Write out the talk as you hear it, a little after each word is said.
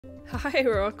Hi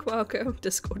Rock, welcome.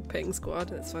 Discord ping squad,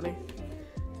 that's funny.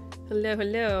 Hello,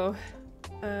 hello.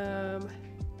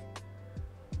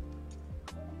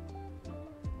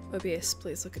 OBS,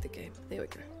 please look at the game. There we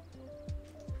go.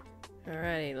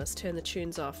 Alrighty, let's turn the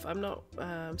tunes off. I'm not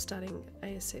starting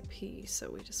ASAP, so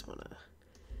we just want to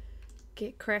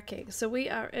get cracking. So we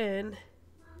are in...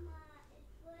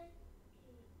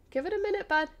 Give it a minute,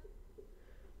 bud.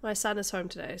 My son is home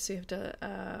today, so you have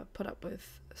to put up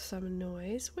with some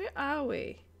noise. Where are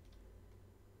we?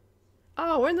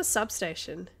 Oh, we're in the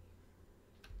substation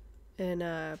in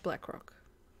Blackrock.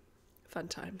 Fun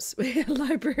times. We're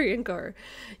library and go.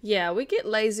 Yeah, we get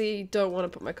lazy, don't want to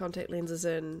put my contact lenses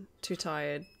in, too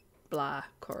tired, blah,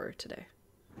 Koro today.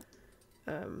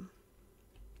 I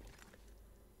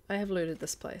have looted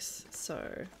this place,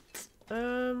 so,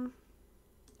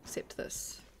 except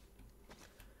this.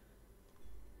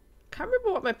 Can't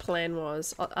remember what my plan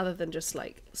was, other than just,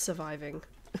 like, surviving.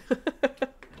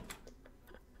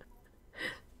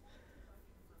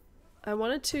 I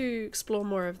wanted to explore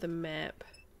more of the map.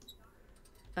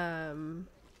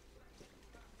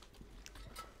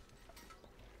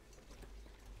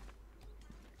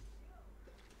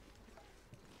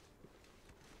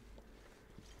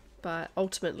 But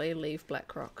ultimately leave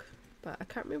Blackrock. But I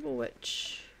can't remember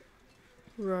which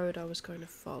road I was going to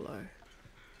follow.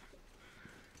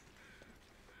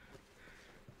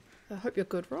 I hope you're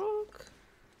good, Rock.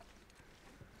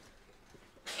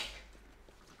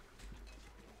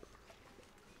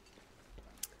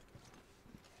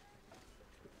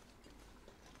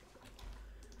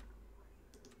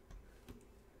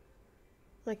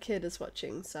 My kid is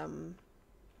watching some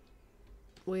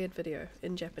weird video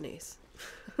in Japanese.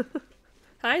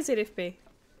 Hi, ZFB.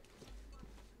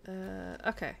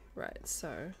 Okay, right,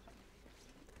 so...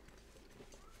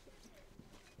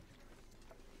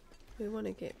 we want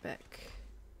to get back.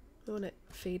 We want to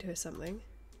feed her something.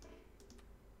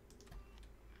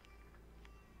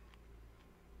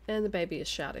 And the baby is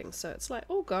shouting, so it's like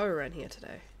all go around here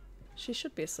today. She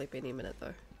should be asleep any minute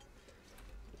though.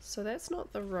 So that's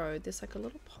not the road, there's like a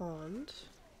little pond.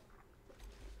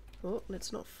 Oh,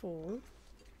 let's not fall.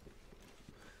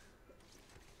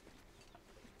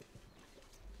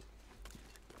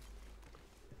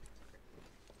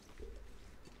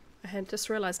 I had just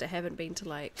realised I haven't been to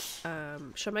like,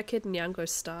 show my kid Nyango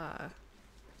Star.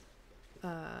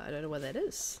 I don't know what that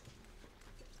is.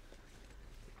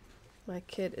 My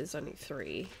kid is only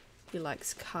 3. He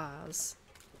likes cars.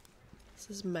 This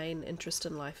his main interest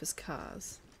in life is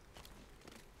cars.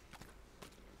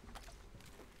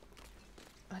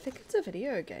 I think it's a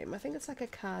video game. I think it's like a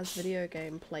Cars video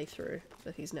game playthrough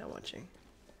that he's now watching.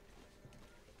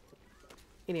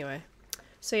 Anyway,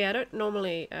 so yeah, I don't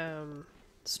normally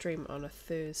stream on a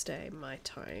Thursday my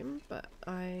time, but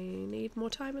I need more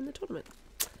time in the tournament.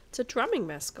 It's a drumming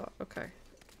mascot, okay.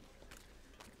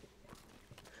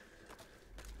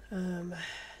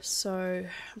 So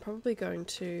I'm probably going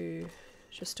to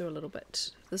just do a little bit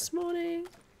this morning.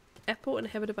 Apple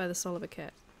inhabited by the soul of a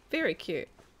cat. Very cute.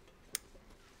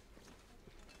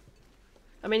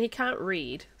 I mean, he can't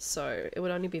read, so it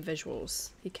would only be visuals.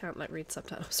 He can't, like, read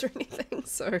subtitles or anything,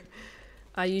 so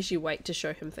I usually wait to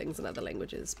show him things in other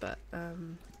languages, but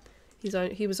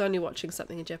he was only watching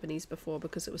something in Japanese before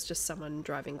because it was just someone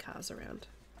driving cars around.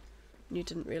 You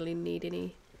didn't really need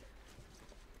any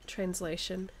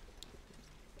translation.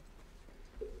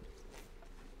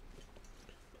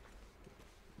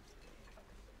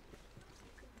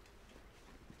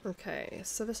 Okay,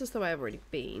 so this is the way I've already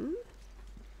been.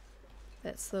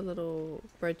 That's the little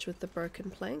bridge with the broken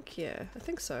plank? Yeah, I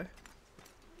think so.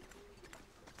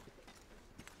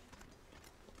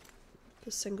 The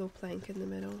single plank in the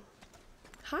middle.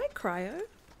 Hi, Cryo.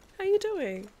 How you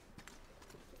doing?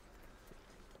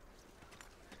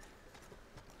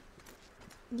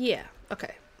 Yeah,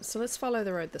 okay. So let's follow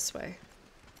the road this way.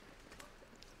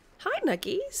 Hi,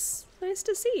 Nuggies. Nice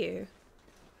to see you.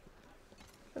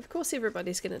 Of course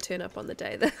everybody's going to turn up on the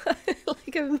day that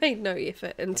like I've made no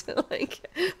effort into like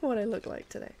what I look like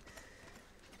today.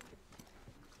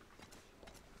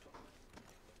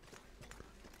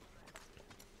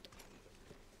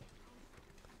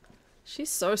 She's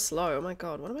so slow. Oh my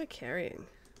god, what am I carrying?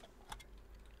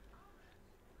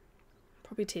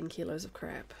 Probably 10 kilos of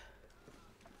crap.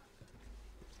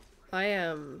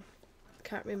 I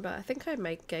can't remember. I think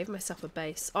I gave myself a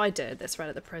base. Oh, I did. That's right,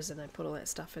 at the prison. I put all that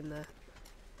stuff in the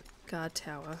guard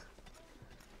tower.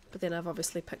 But then I've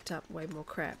obviously picked up way more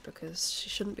crap because she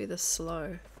shouldn't be this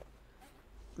slow.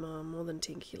 More than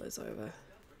 10 kilos over.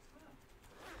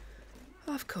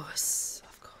 Of course,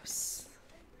 of course.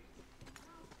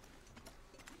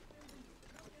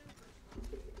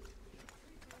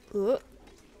 Ugh.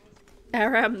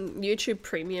 Our YouTube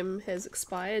Premium has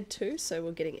expired too, so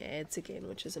we're getting ads again,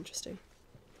 which is interesting.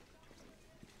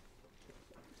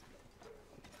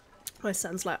 My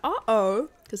son's like, uh-oh,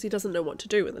 because he doesn't know what to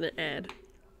do with an ad.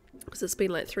 Because it's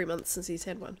been like 3 months since he's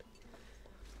had one.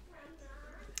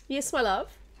 Yes, my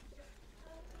love?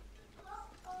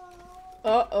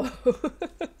 Uh-oh.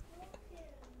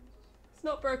 It's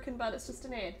not broken, but it's just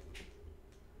an ad.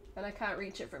 And I can't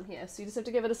reach it from here, so you just have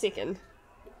to give it a second.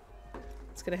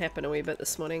 It's going to happen a wee bit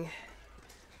this morning.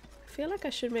 I feel like I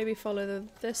should maybe follow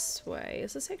this way.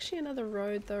 Is this actually another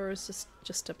road though, or is this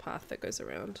just a path that goes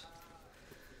around?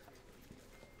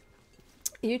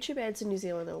 YouTube ads in New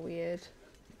Zealand are weird.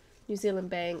 New Zealand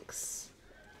banks,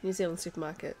 New Zealand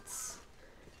supermarkets,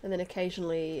 and then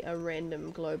occasionally a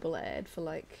random global ad for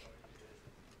like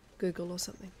Google or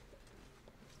something.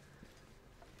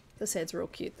 This ad's real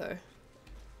cute though.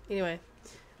 Anyway,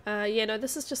 yeah, no,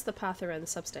 this is just the path around the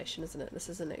substation, isn't it? This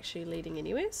isn't actually leading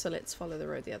anywhere, so let's follow the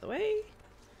road the other way.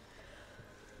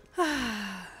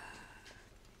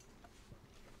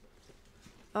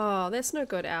 Oh, that's no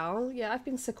good, Al. Yeah, I've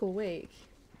been sick all week.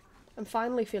 I'm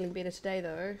finally feeling better today,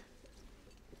 though.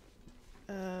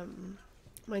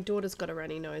 My daughter's got a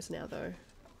runny nose now, though.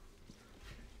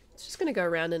 It's just going to go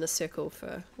around in a circle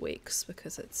for weeks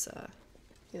because it's,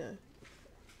 you know.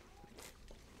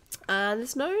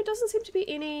 Doesn't seem to be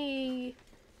any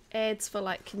ads for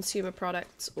like consumer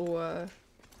products or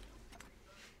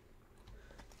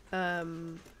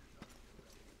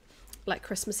like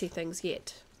Christmassy things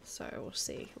yet. So we'll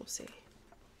see, we'll see.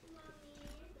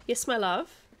 Yes, my love?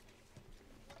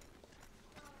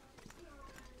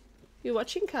 You're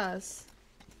watching Cars?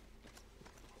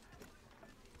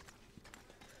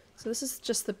 So this is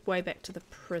just the way back to the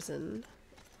prison.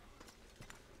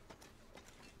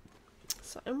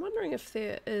 So I'm wondering if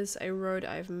there is a road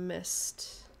I've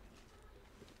missed.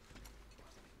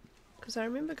 Because I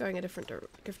remember going a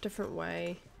different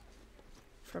way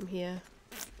from here.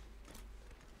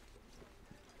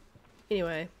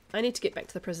 Anyway, I need to get back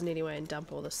to the prison anyway and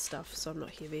dump all this stuff so I'm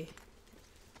not heavy.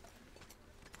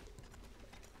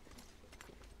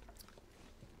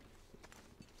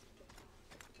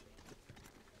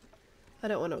 I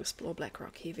don't want to explore Black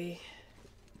Rock heavy.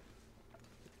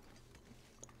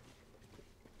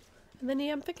 And then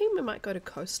yeah, I'm thinking we might go to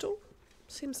Coastal.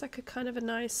 Seems like a kind of a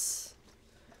nice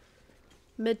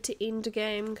mid to end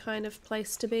game kind of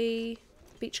place to be.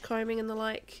 Beach combing and the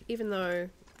like, even though,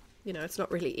 you know, it's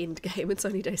not really end game, it's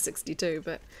only day 62,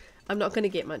 but I'm not going to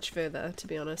get much further, to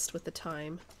be honest, with the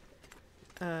time.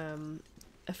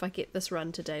 If I get this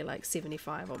run to day like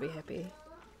 75, I'll be happy.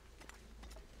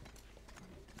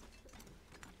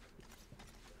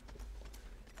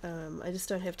 I just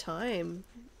don't have time.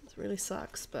 It really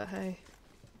sucks, but hey.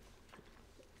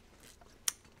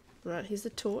 Right, here's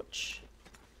the torch.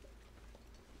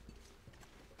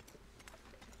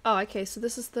 Oh, okay, so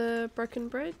this is the broken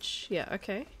bridge? Yeah,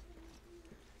 okay.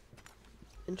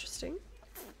 Interesting.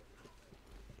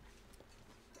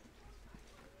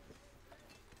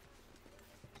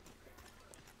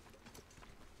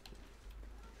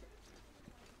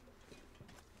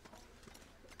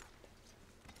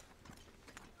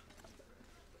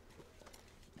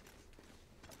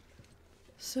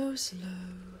 So slow.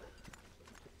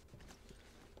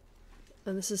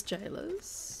 And this is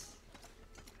Jailers.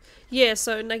 Yeah,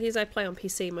 so Nuggies I play on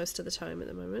PC most of the time at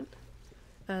the moment.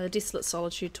 The Desolate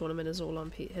Solitude tournament is all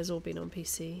on has all been on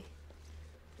PC.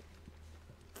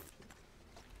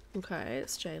 Okay,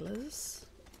 it's Jailers.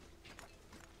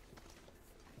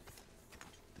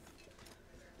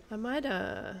 I might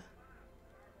wonder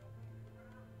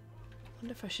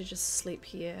if I should just sleep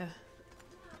here.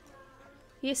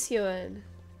 Yes, Ewan.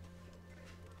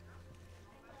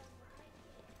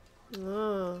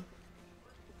 Oh.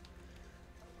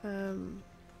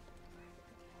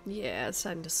 Yeah, it's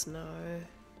starting to snow.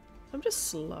 I'm just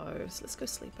slow, so let's go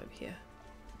sleep over here.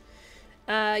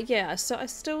 Yeah, so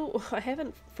I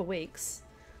haven't for weeks.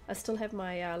 I still have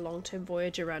my long-term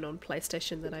Voyager run on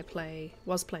PlayStation that I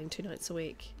was playing 2 nights a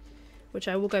week, which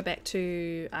I will go back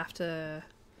to after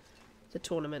the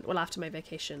tournament, well after my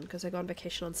vacation, because I go on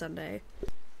vacation on Sunday.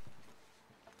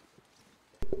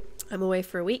 I'm away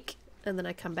for a week, and then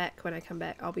I come back. When I come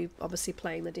back, I'll be obviously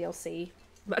playing the DLC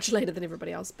much later than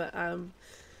everybody else, but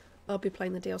I'll be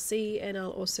playing the DLC, and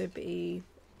I'll also be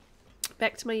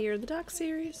back to my Year in the Dark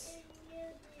series.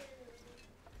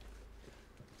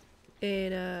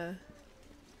 And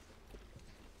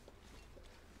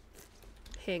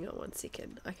hang on one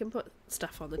second. I can put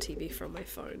stuff on the TV from my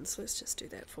phone, so let's just do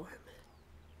that for him.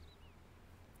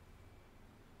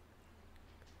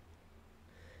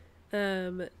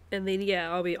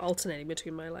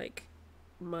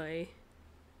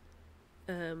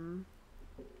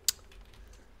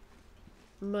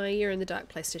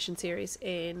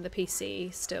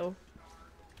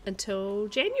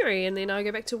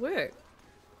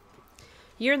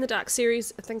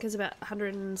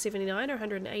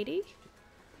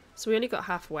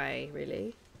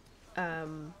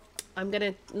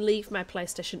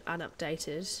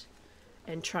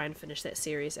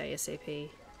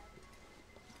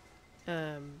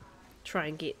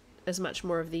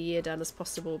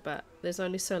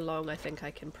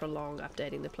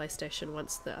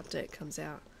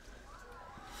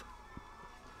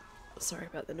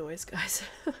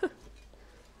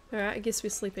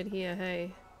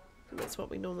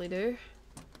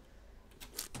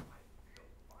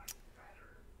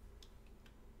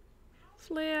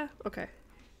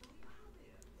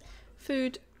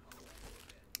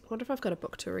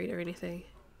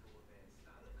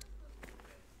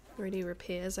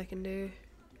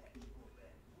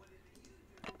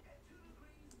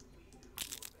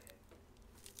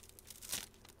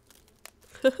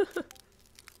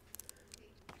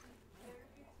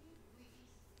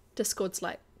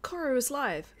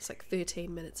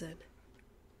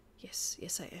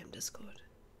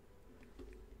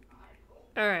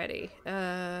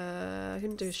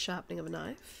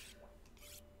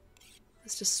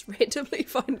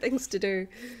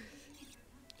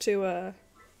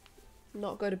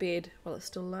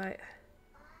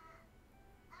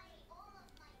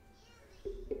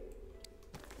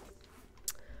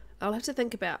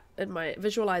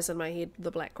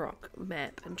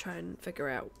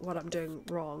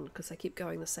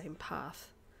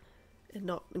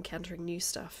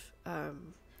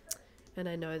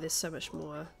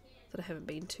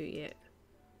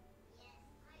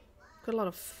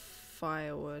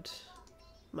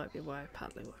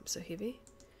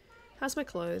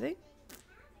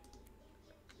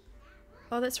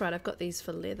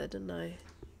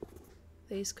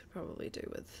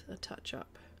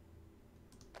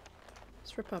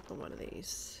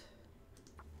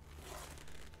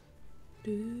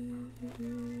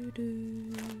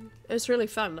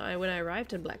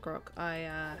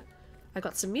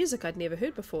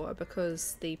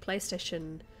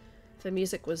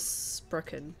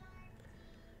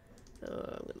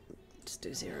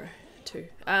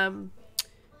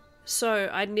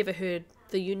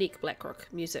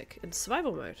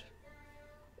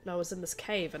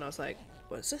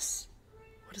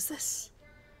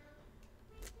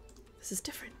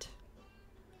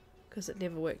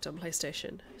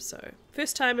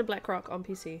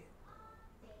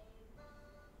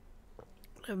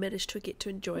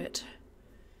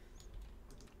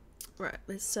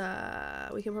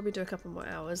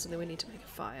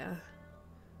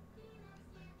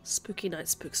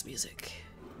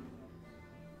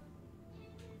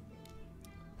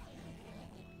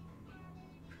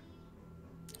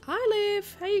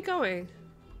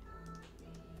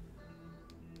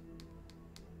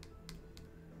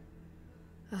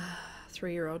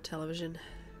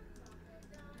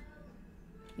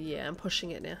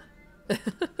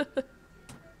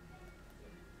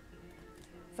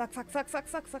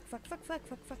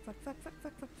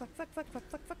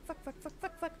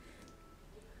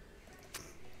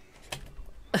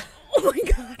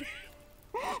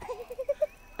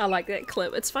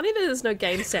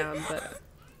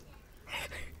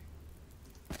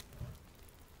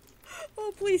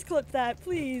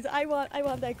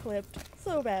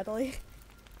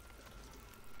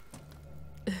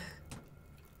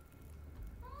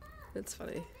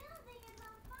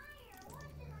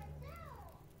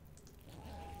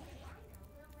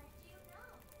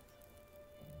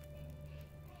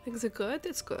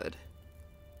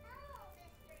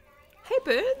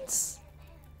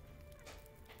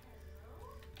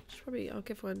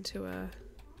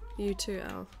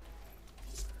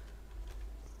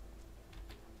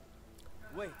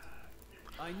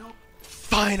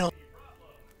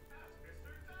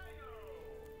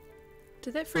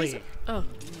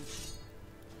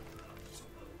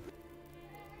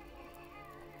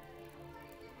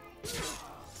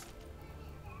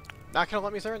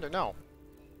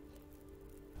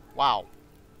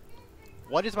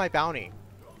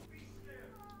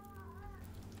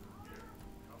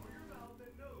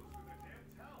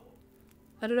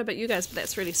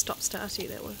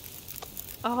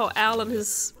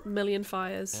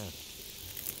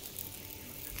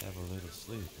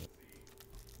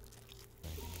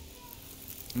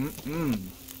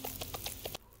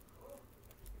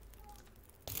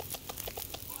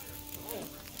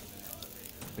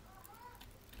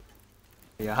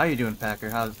 Yeah, how you doing, Packer?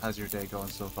 How's your day going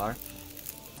so far?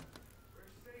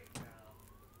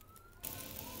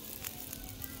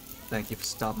 Thank you for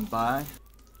stopping by.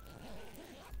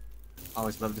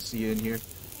 Always love to see you in here.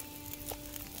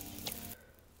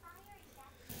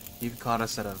 You've caught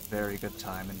us at a very good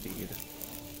time indeed.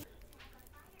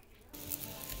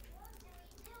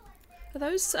 Are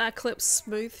those clips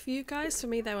smooth for you guys? For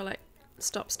me, they were like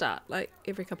stop start. Like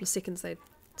every couple of seconds they'd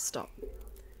stop.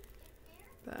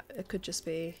 But it could just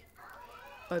be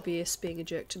OBS being a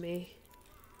jerk to me.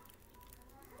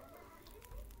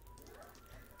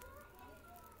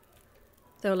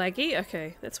 They were laggy?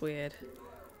 Okay, that's weird.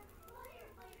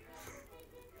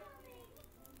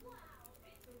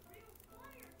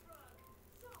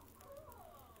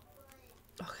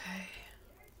 Okay.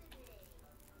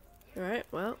 Alright,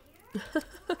 well.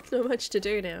 Not much to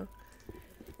do now.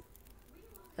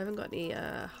 I haven't got any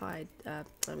hide. I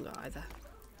haven't got either.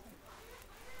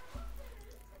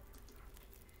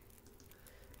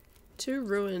 2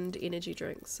 ruined energy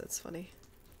drinks, that's funny.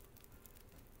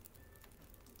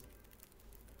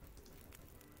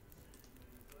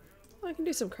 I can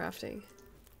do some crafting.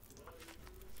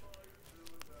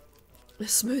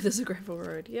 As smooth as a gravel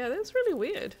road. Yeah, that's really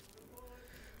weird.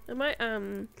 I might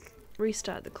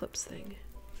restart the clips thing.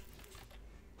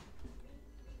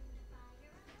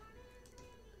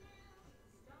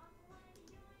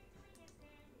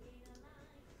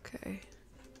 Okay.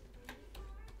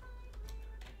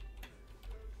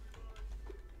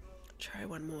 Try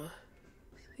one more.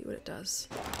 See what it does.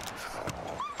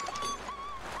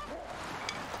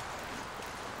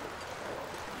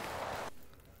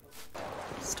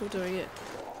 Still doing it.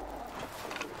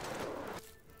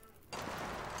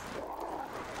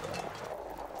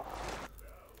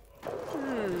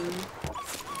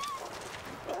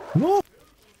 No!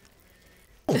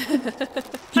 Hi,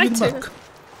 Give it Tuna. back.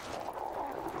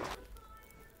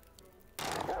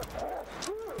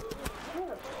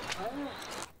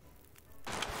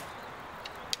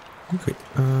 Okay,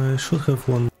 I should have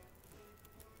one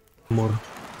more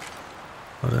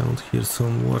around here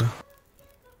somewhere.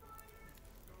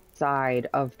 Side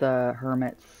of the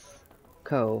Hermit's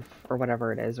Cove, or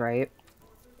whatever it is, right?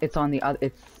 It's on the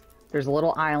other. There's a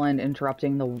little island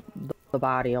interrupting the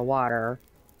body of water.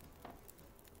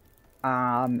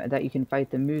 That you can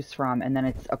fight the moose from, and then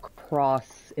it's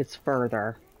across. It's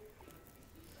further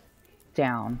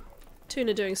down.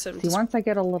 Tuna doing some. See, once I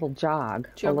get a little jog,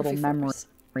 a little geography for memory us.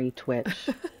 twitch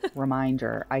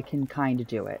reminder, I can kind of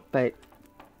do it. But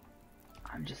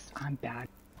I'm bad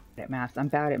at maps. I'm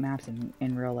bad at maps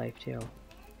in real life too.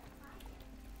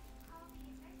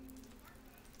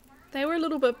 They were a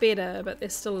little bit better, but they're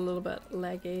still a little bit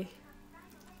laggy.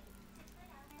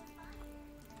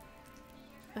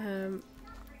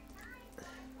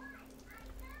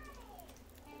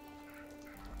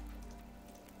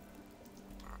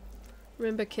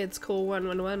 Remember, kids, call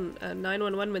 111,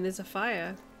 911 when there's a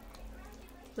fire.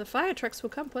 The fire trucks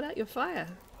will come put out your fire.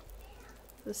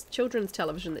 There's children's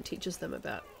television that teaches them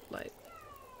about, like,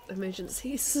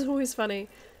 emergencies. It's always funny.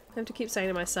 I have to keep saying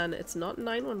to my son, it's not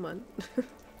 911.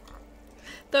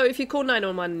 Though if you call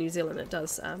 911 in New Zealand, it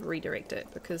does redirect it,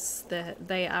 because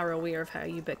they are aware of how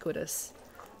ubiquitous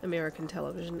American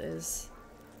television is.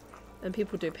 And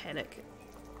people do panic,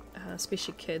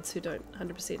 especially kids who don't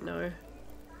 100% know.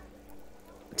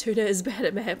 Tuna is bad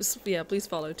at maps. Yeah, please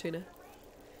follow Tuna.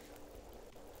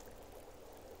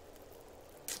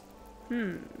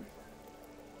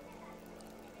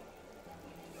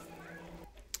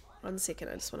 One second,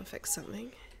 I just want to fix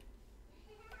something.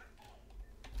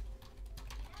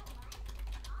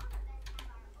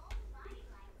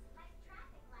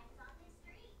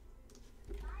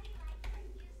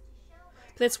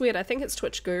 That's weird. I think it's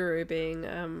Twitch Guru being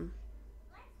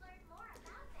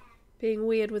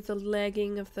weird with the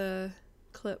lagging of the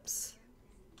clips.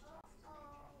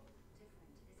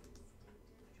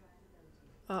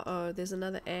 Uh-oh, there's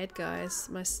another ad, guys.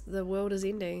 The world is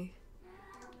ending.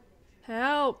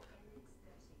 Help!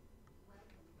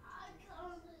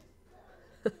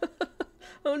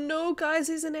 Oh no, guys,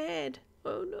 there's an ad.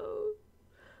 Oh no.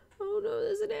 Oh no,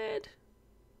 there's an ad.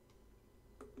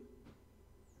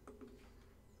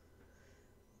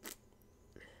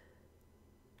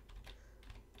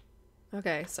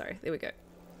 Okay, sorry, there we go.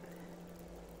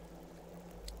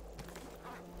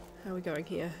 How are we going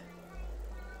here?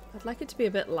 I'd like it to be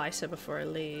a bit lighter before I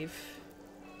leave.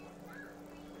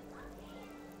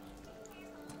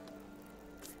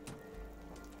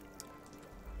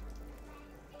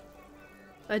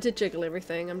 I did jiggle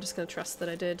everything, I'm just gonna trust that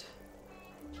I did.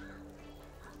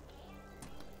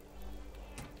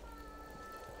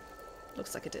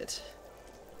 Looks like I did.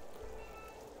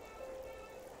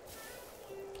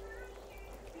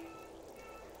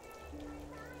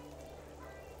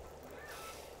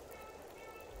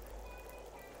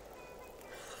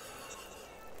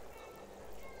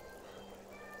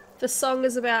 This song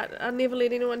is about never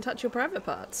let anyone touch your private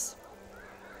parts.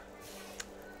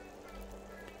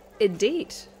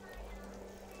 Indeed.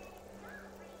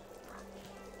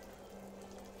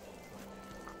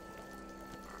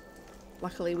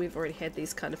 Luckily, we've already had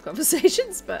these kind of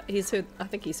conversations, but I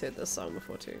think he's heard this song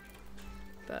before too.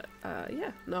 But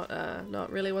yeah,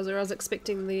 not really where I was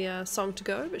expecting the song to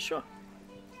go, but sure.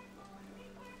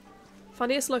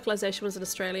 Funniest localization was in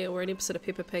Australia, where an episode of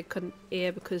Peppa Pig couldn't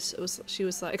air because she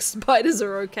was like, spiders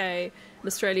are okay, and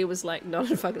Australia was like,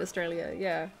 not in fucking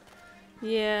Australia.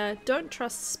 Yeah, don't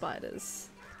trust spiders.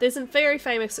 There's a very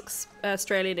famous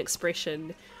Australian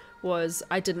expression was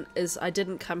I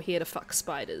didn't come here to fuck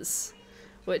spiders,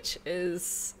 which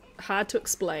is hard to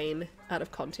explain out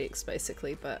of context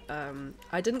basically, but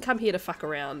I didn't come here to fuck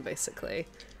around basically,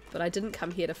 but I didn't come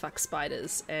here to fuck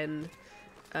spiders. And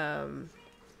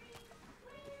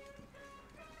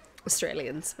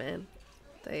Australians, man,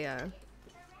 they're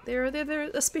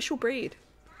a special breed.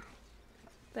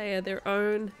 They are their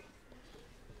own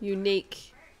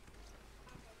unique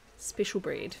special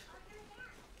breed.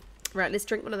 Right, let's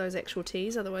drink one of those actual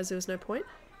teas, otherwise there was no point.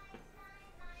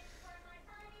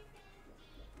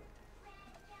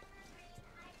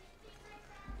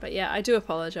 But yeah, I do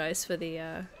apologise for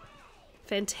the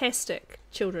fantastic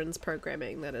children's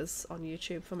programming that is on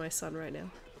YouTube for my son right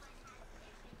now.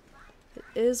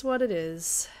 It is what it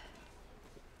is.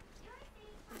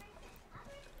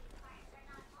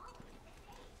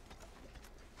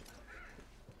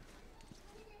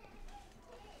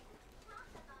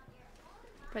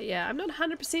 But yeah, I'm not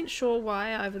 100% sure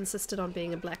why I've insisted on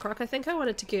being in Blackrock. I think I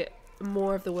wanted to get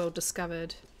more of the world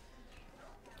discovered,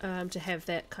 to have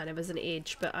that kind of as an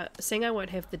edge, but seeing I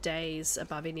won't have the days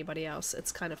above anybody else,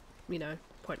 it's kind of, you know,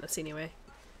 pointless anyway.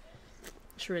 I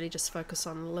should really just focus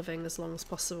on living as long as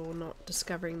possible, not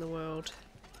discovering the world.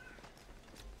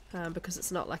 Because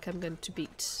it's not like I'm going to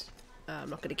beat, I'm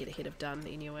not going to get ahead of done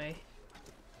anyway.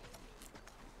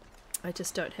 I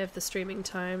just don't have the streaming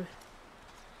time.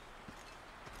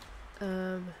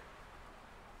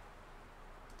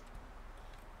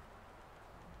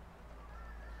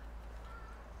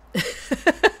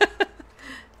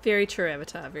 Very true,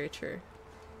 Avatar, very true.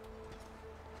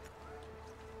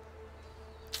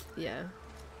 Yeah.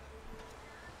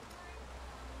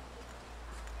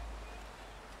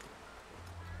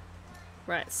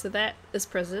 Right, so that is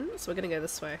prison, so we're gonna go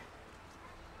this way.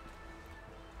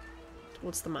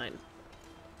 Towards the mine.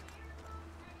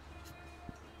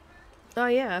 Oh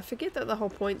yeah, I forget that the whole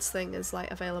points thing is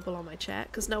like available on my chat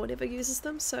because no one ever uses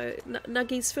them, so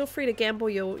Nuggies, feel free to gamble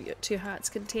to your heart's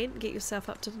content and get yourself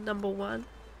up to #1.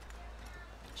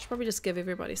 Should probably just give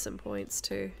everybody some points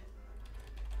too.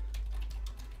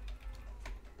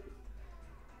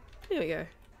 There we go.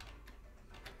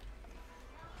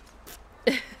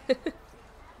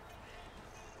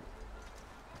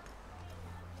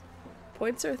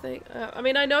 Points are a thing. I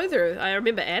mean, I know I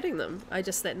remember adding them. I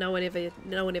just that no one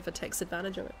ever takes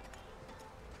advantage of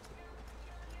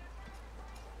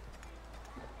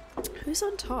it. Who's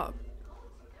on top?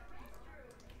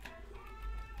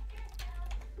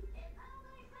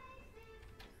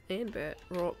 And Bert,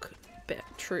 Rourke, Bat,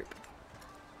 Troop,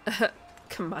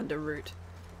 Commander Root,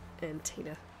 and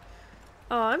Tina.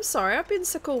 Oh, I'm sorry. I've been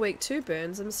sick all week too,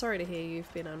 Burns. I'm sorry to hear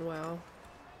you've been unwell.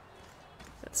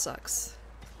 That sucks.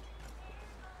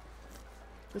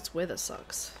 This weather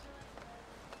sucks.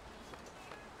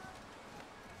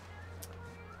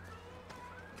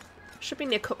 Should be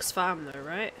near Cook's Farm though,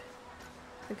 right?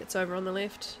 I think it's over on the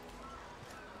left.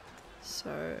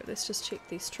 So let's just check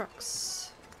these trucks.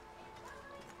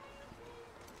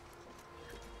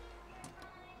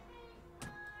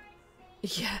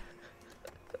 Yeah.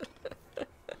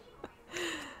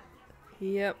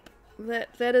 Yep.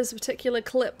 That is a particular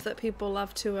clip that people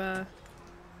love to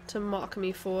mock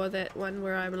me for, that one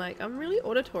where I'm like, I'm really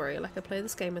auditory, like I play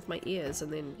this game with my ears,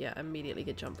 and then yeah, immediately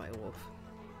get jumped by a wolf.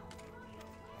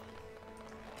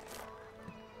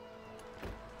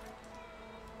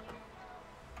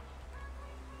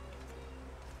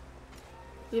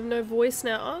 You have no voice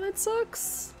now. Oh, that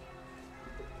sucks.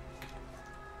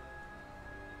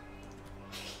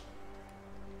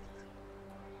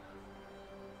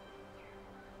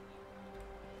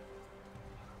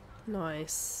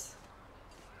 Nice.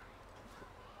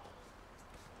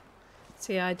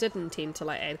 So yeah, I did intend to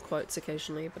like add quotes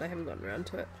occasionally, but I haven't gotten around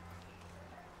to it.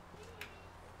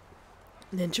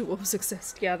 Ninja wolves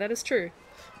exist. Yeah, that is true.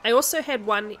 I also had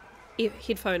one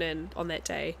headphone in on that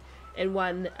day, and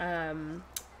one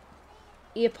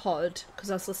earpod,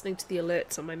 because I was listening to the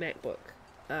alerts on my MacBook,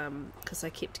 because I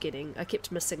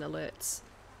kept missing alerts.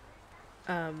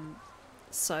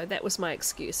 So that was my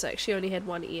excuse. I actually only had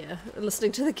one ear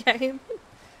listening to the game.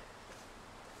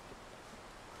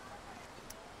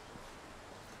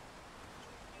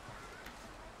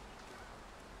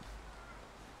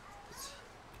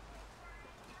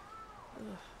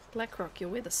 Blackrock, your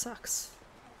weather sucks.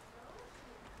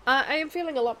 I am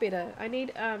feeling a lot better. I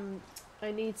need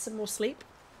some more sleep,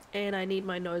 and I need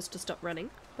my nose to stop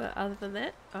running. But other than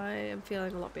that, I am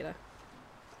feeling a lot better.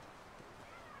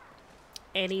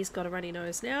 Annie's got a runny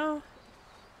nose now,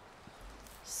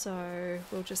 so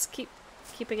we'll just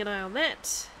keeping an eye on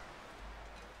that.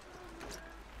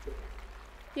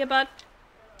 Yeah, bud.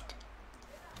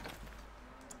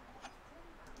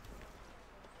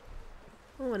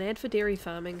 Oh, an ad for dairy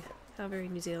farming. How very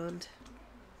New Zealand.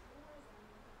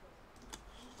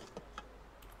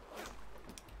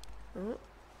 Oh,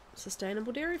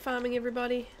 sustainable dairy farming,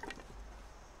 everybody.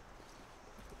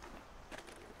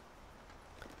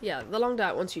 Yeah, the long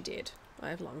dark wants you dead. I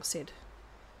have long said.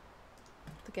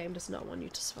 The game does not want you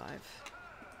to survive.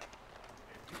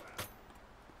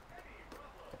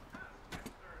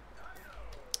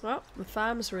 Well, the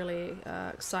farm's really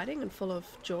exciting and full of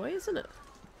joy, isn't it?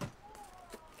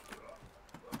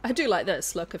 I do like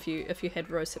this. Look, if you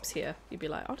had rosehips here, you'd be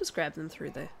like, I'll just grab them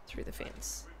through the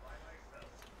fence.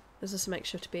 Is this a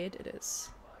makeshift bed? It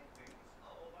is.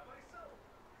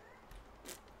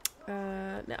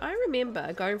 Now I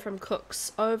remember going from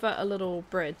Cook's over a little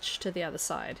bridge to the other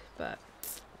side, but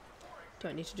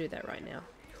don't need to do that right now.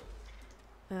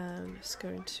 I'm just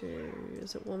going to...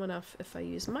 Is it warm enough if I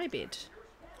use my bed?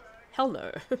 Hell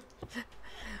no.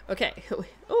 Okay.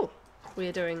 Oh,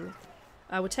 we're doing...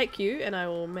 I will take you and I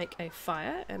will make a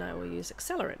fire and I will use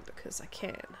accelerant because I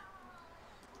can.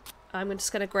 I'm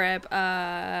just going to grab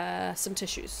some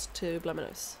tissues to blow my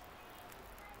nose.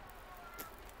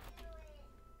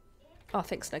 Oh,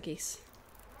 thanks, Nuggies.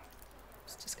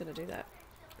 Just going to do that.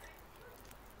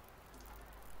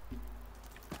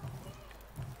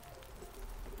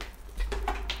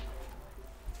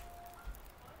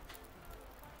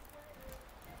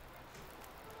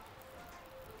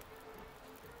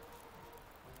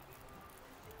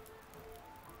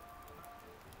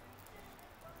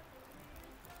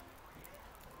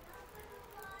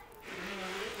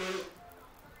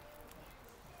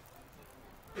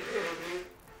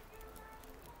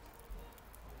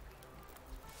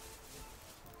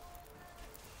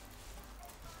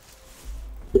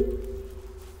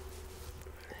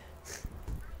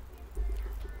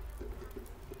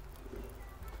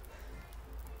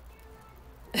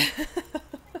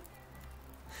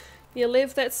 You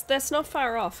live, that's not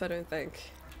far off, I don't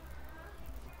think.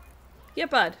 Yeah,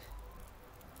 bud.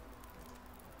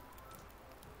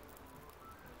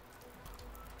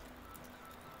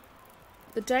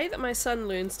 The day that my son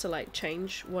learns to like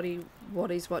change what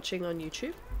he's watching on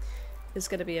YouTube is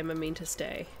going to be a momentous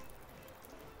day.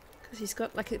 Because he's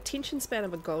got like a attention span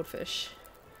of a goldfish.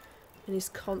 And he's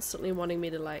constantly wanting me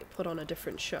to like put on a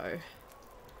different show.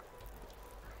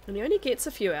 And he only gets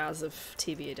a few hours of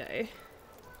TV a day.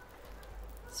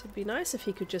 So it'd be nice if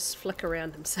he could just flick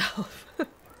around himself.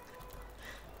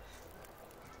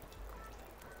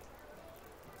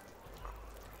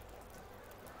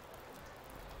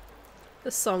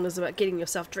 This song is about getting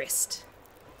yourself dressed.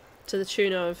 To the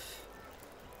tune of...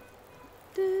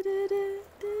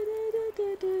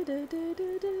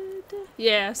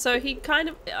 Yeah, so he kind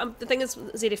of... the thing is,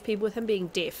 ZFP, with him being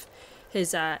deaf,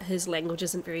 his language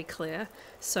isn't very clear,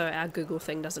 so our Google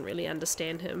thing doesn't really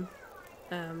understand him.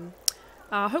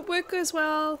 I hope work goes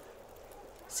well.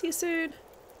 See you soon.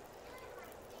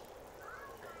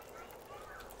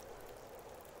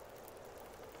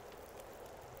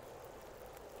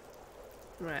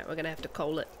 Right, we're gonna have to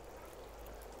coal it.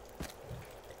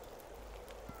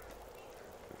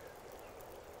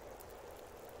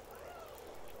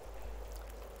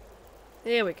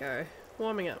 There we go.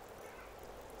 Warming up.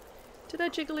 Did I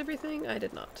jiggle everything? I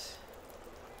did not.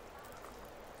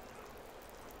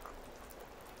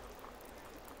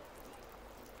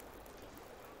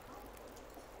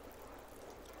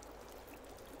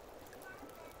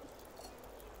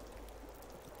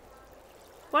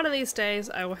 One of these days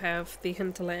I will have the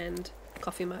Hinterland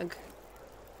coffee mug.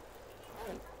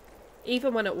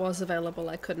 Even when it was available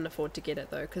I couldn't afford to get it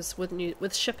though, because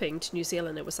with shipping to New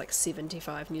Zealand it was like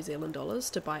 75 New Zealand dollars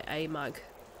to buy a mug.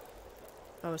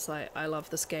 I was like, I love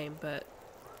this game, but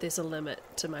there's a limit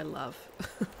to my love.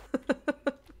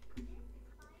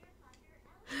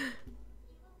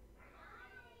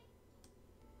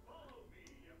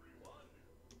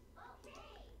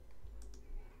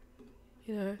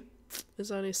 You know,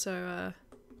 there's only so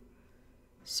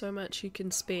much you can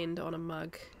spend on a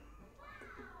mug.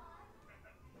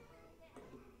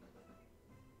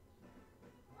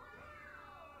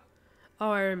 Oh,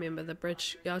 I remember the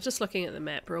bridge. Yeah, I was just looking at the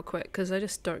map real quick because I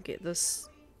just don't get this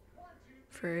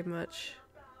very much.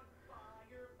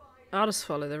 I'll just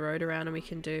follow the road around and we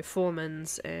can do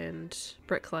foremans and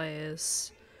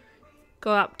bricklayers.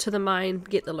 Go up to the mine,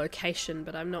 get the location,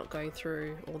 but I'm not going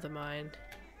through all the mine.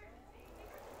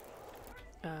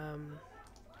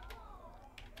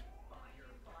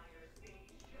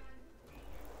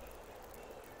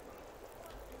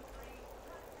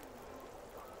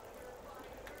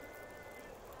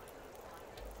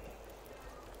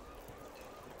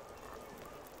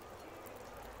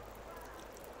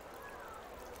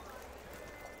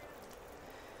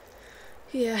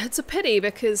 Yeah, it's a pity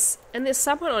because, and there's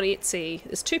someone on Etsy,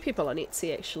 there's two people on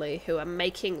Etsy actually, who are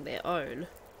making their own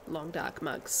long dark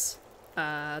mugs.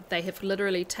 They have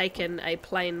literally taken a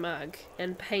plain mug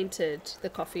and painted the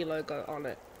coffee logo on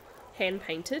it. Hand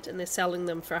painted, and they're selling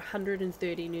them for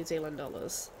 130 New Zealand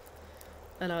dollars.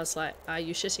 And I was like, are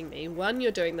you shitting me? One,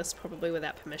 you're doing this probably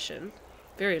without permission.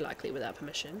 Very likely without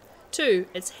permission. Two,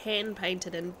 it's hand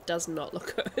painted and does not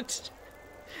look good.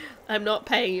 I'm not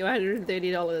paying you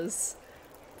 $130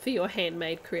 for your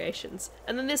handmade creations.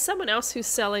 And then there's someone else who's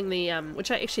selling the, which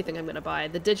I actually think I'm going to buy,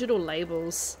 the digital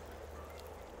labels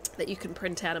that you can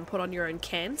print out and put on your own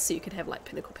cans, so you could have like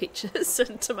pinnacle peaches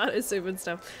and tomato soup and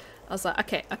stuff. I was like,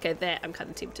 okay, that I'm kind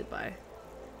of tempted by.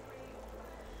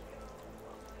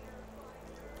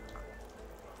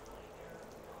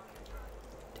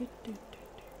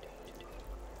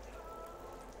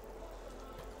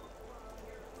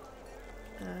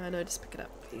 No, just pick it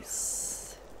up, please.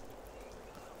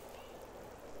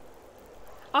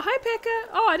 Oh, hi, Pekka!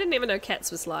 Oh, I didn't even know Cats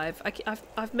was live.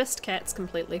 I've missed Cats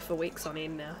completely for weeks on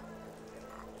end now.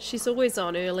 She's always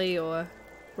on early, or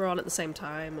we're on at the same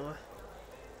time, or...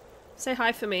 Say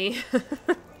hi for me.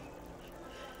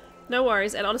 No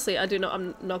worries, and honestly,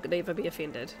 I'm not gonna ever be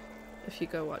offended if you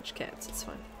go watch Cats, it's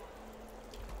fine.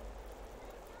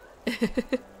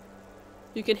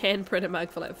 You can hand print a mug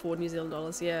for like $4 New Zealand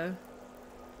dollars, yeah.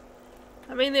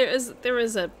 I mean, there is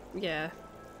a, yeah.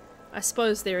 I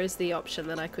suppose there is the option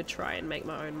that I could try and make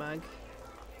my own mug.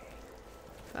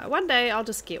 But one day I'll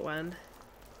just get one.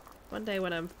 One day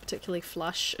when I'm particularly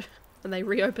flush and they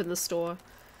reopen the store,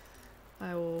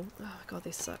 I will... Oh god,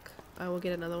 they suck. I will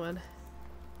get another one.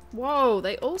 Whoa,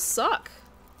 they all suck!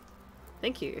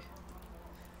 Thank you.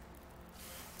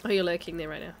 Oh, you're lurking there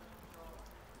right now.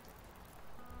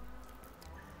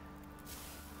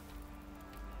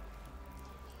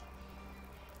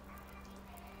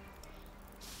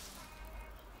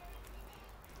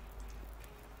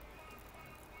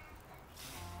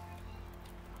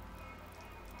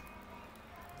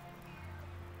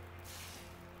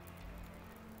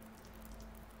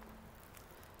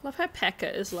 Love how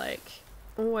Pekka is like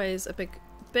always a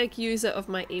big user of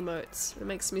my emotes. It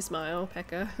makes me smile,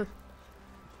 Pekka.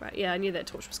 Right, yeah, I knew that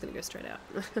torch was gonna go straight out.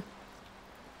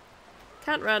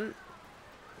 Can't run.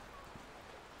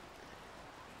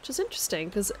 Which is interesting,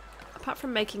 because apart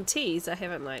from making teas, I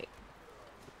haven't like...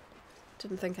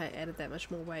 Didn't think I added that much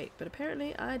more weight, but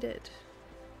apparently I did.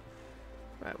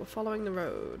 Right, we're following the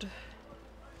road.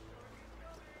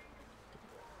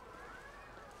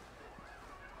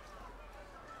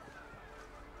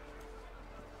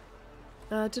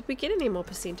 Did we get any more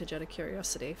percentage out of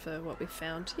curiosity for what we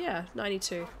found? Yeah,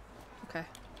 92. Okay.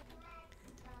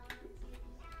 Here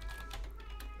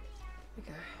we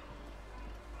go.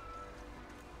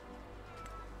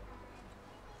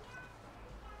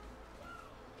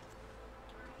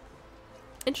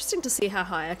 Interesting to see how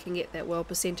high I can get that world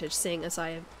percentage, seeing as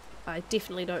I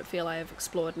definitely don't feel I have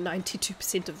explored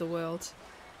 92% of the world.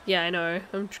 Yeah, I know.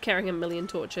 I'm carrying a million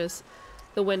torches.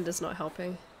 The wind is not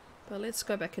helping. But let's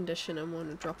go back condition and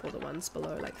want to drop all the ones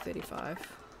below like 35.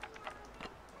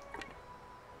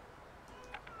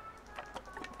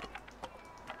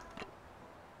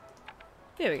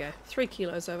 There we go, 3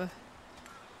 kilos over.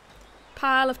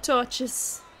 Pile of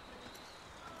torches.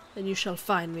 And you shall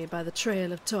find me by the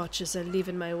trail of torches I leave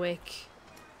in my wake.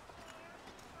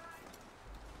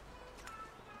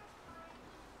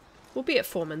 We'll be at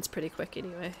Foreman's pretty quick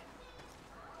anyway.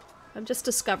 I'm just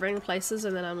discovering places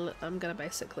and then I'm gonna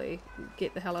basically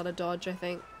get the hell out of Dodge, I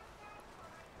think.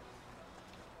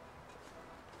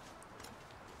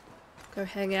 Go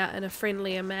hang out in a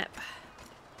friendlier map.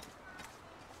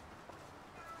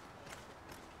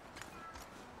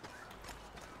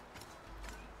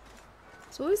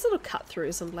 So all these little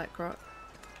cut-throughs in Blackrock.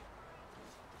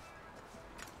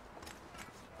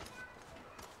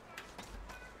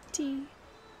 Tea.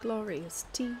 Glorious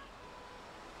tea.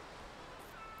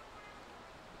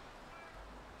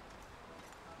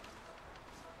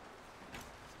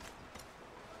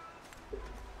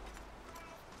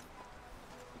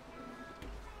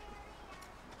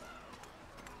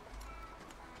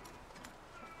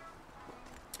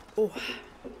 Oh.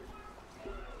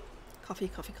 Coffee,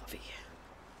 coffee, coffee.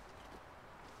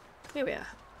 Here we are.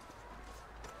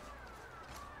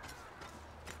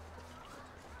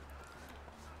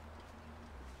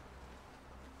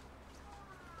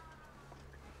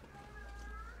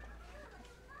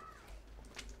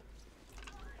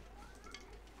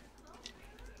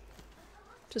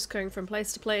 Just going from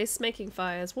place to place, making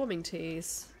fires, warming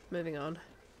teas, moving on.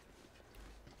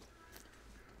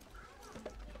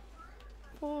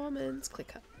 Foreman's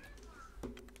clicker.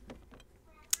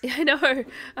 Yeah, I know.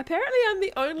 Apparently I'm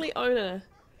the only owner.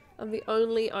 I'm the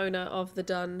only owner of the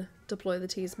Done Deploy the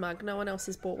Teas mug. No one else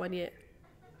has bought one yet.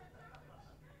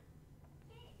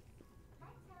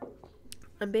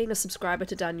 And being a subscriber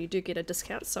to Done, you do get a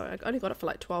discount, so I only got it for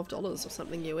like $12 or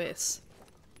something US.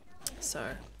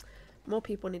 So, more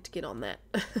people need to get on that.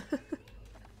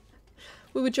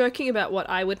 We were joking about what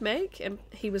I would make, and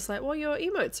he was like, well, your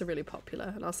emotes are really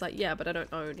popular. And I was like, yeah, but I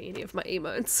don't own any of my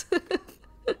emotes.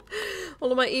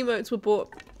 All of my emotes were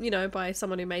bought, you know, by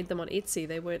someone who made them on Etsy.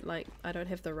 They weren't like, I don't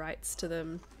have the rights to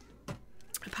them.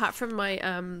 Apart from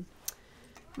my,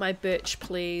 my birch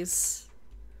please.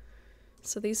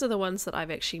 So these are the ones that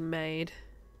I've actually made.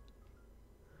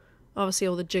 Obviously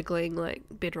all the jiggling, like,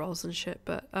 bedrolls and shit,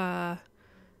 but,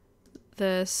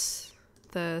 this.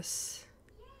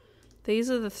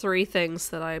 These are the 3 things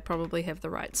that I probably have the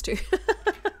rights to.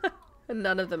 And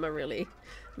none of them are really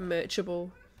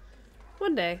merchable.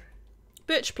 One day.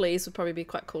 Birch please would probably be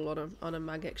quite cool on a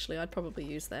mug, actually. I'd probably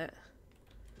use that.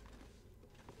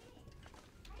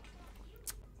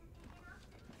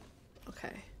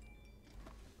 Okay.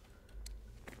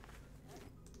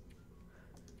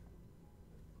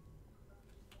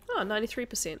 Oh,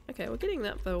 93%. Okay, we're getting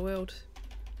that for the world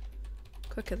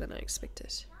quicker than I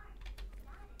expected.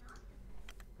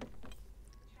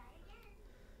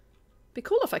 Be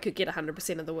cool if I could get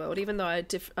 100% of the world, even though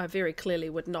I very clearly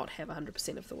would not have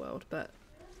 100% of the world, but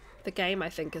the game I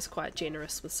think is quite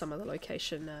generous with some of the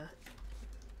location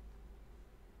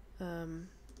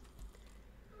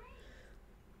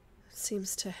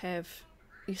seems to have,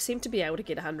 you seem to be able to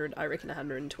get 100, I reckon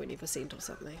 120% or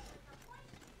something.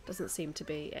 Doesn't seem to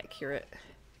be accurate.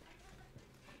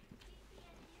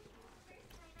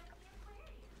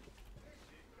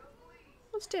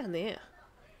 What's down there?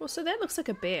 Well, so that looks like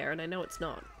a bear, and I know it's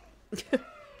not.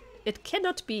 It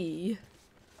cannot be.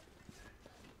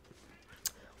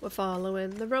 We're following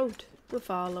the road. We're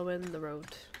following the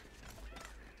road.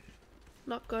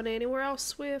 Not going anywhere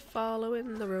else. We're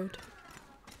following the road.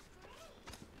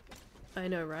 I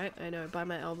know, right? I know. Buy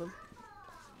my album.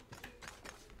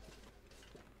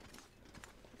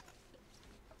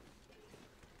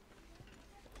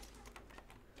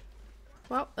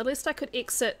 Well, at least I could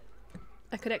exit.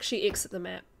 I could actually exit the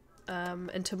map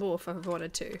in Timor if I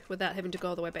wanted to, without having to go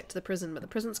all the way back to the prison, but the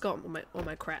prison's got all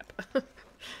my crap.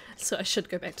 So I should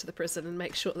go back to the prison and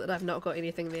make sure that I've not got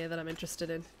anything there that I'm interested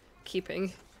in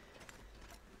keeping.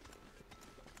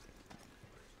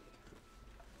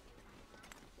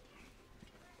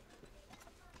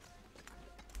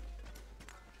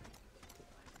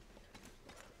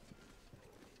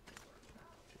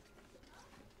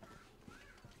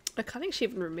 I can't actually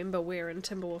even remember where in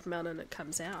Timberwolf Mountain it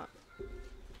comes out.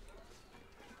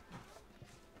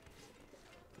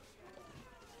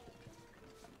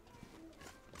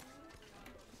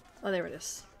 Oh, there it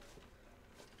is.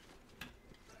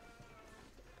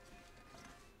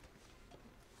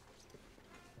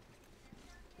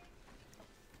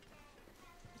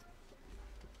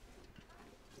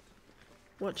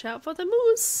 Watch out for the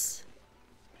moose!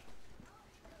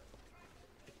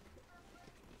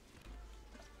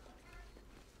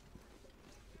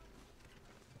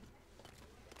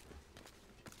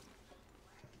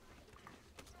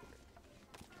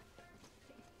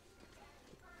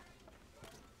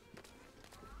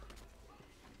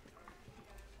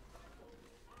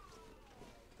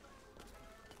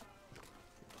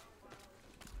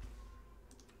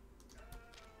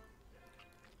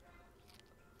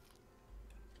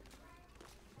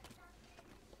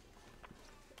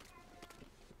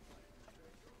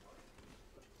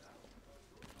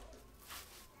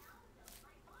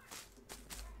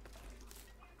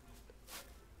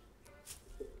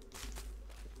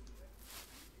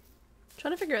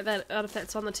 Trying to figure out if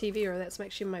that's on the TV or that's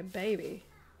actually my baby.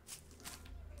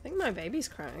 I think my baby's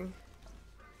crying.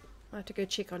 I'll have to go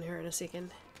check on her in a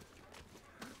second.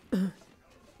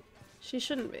 She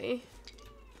shouldn't be.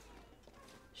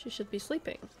 She should be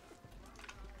sleeping.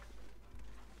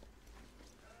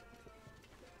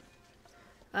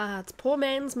 Ah, it's poor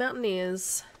man's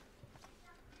mountaineers.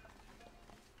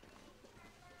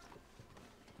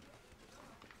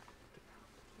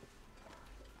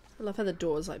 I love how the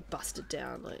door's like busted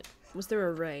down. Like, was there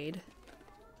a raid?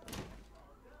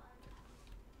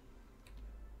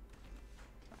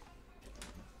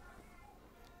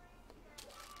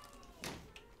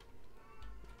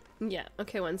 Yeah,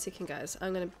 okay, 1 second guys.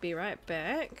 I'm gonna be right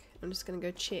back. I'm just gonna go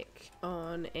check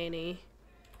on Annie.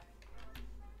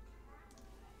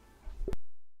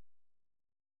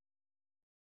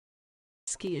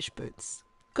 Skiish boots.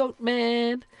 Goat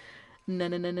man! Na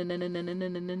na na na na na na na na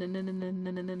na na na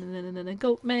na na na na na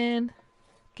goat man.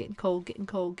 Getting cold, getting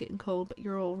cold, getting cold, but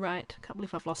you're alright. Can't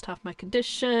believe I've lost half my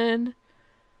condition.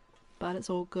 But it's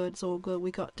all good, it's all good.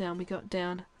 We got down, we got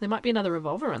down. There might be another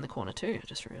revolver around the corner too, I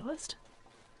just realised.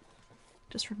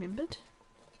 Just remembered.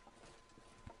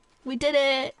 We did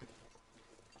it!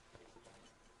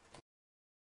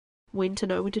 When to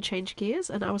know when to change gears,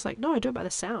 and I was like, no, I do it by the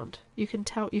sound. You can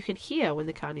tell, you can hear when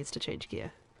the car needs to change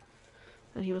gear.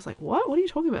 And he was like, what? What are you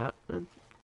talking about? And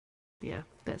yeah,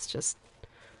 that's just,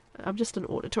 I'm just an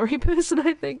auditory person,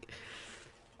 I think.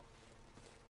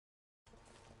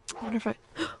 I wonder if I...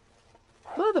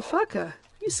 Motherfucker!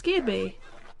 You scared me!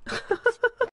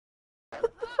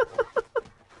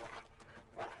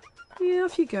 Yeah,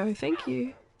 off you go, thank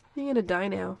you. You're gonna die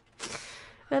now.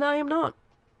 And I am not.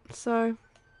 So,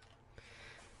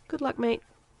 good luck, mate.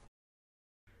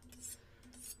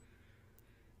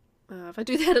 If I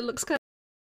do that, it looks kind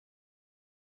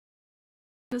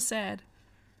of sad.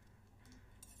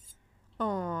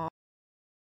 Aww.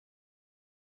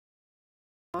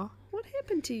 What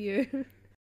happened to you?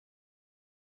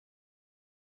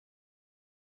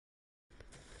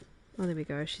 Oh, there we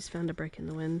go. She's found a break in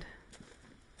the wind.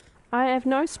 I have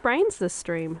no sprains this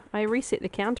stream. I reset the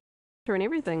counter and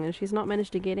everything, and she's not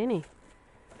managed to get any.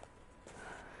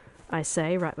 I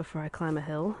say right before I climb a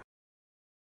hill,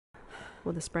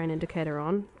 with the sprain indicator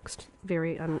on,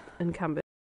 very unencumbered.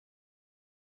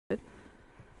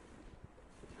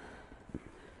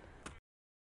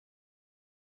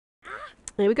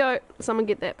 There we go. Someone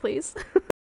get that, please.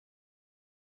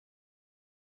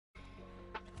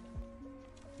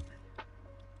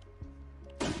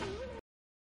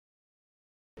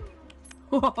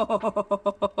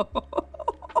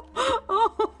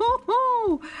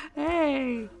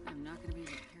 Hey. I'm not gonna be able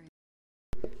to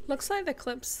carry. Looks like the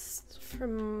clips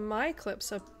from my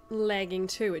clips are lagging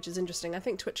too, which is interesting. I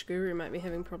think Twitch Guru might be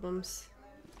having problems.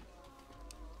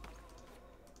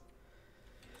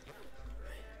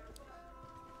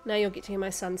 Now you'll get to hear my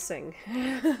son sing.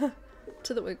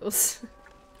 To the Wiggles.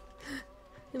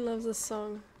 He loves this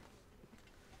song.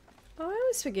 Oh, I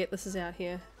always forget this is out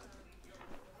here.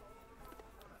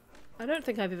 I don't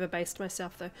think I've ever based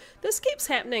myself though. This keeps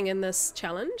happening in this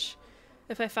challenge.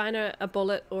 If I find a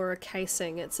bullet or a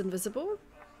casing, it's invisible.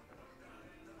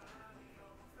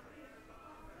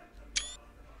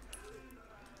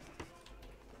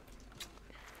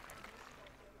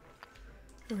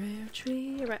 A rare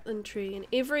tree, a rattling tree, and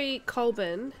every coal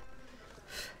bin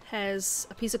has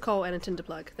a piece of coal and a tinder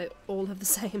plug. They all have the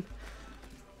same.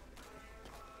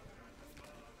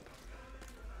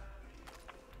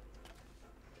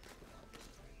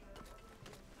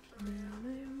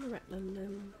 Rattling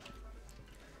them.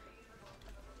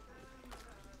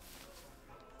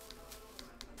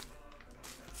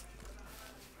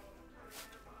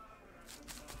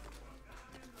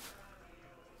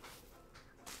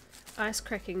 Ice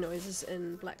cracking noises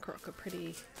in Blackrock are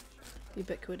pretty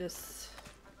ubiquitous.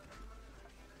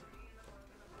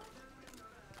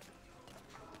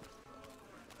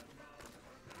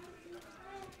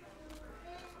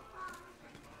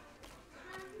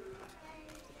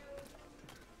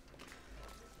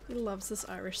 He loves this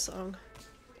Irish song.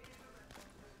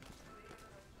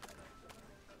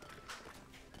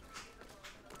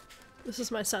 This is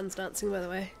my son's dancing, by the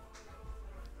way.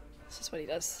 This is what he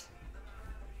does.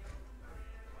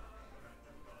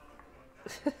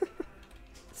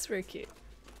 It's very cute.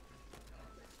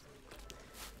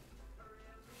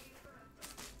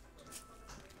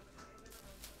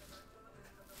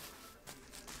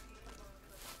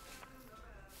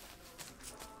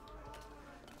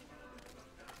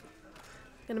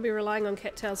 Gonna be relying on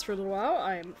cattails for a little while.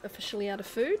 I'm officially out of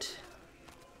food.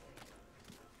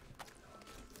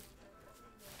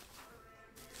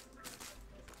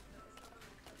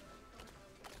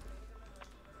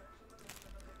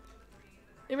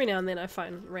 Every now and then I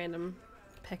find random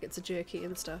packets of jerky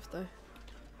and stuff though.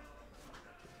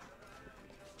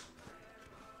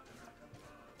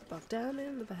 Above down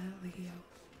in the valley.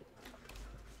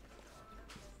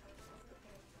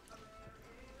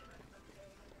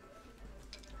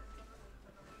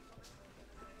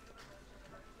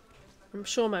 I'm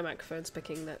sure my microphone's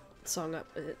picking that song up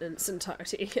in its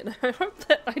entirety, and I hope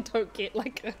that I don't get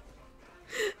like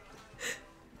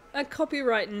A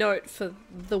copyright note for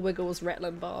the Wiggles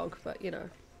Rattling Bog, but you know,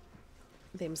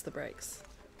 them's the breaks.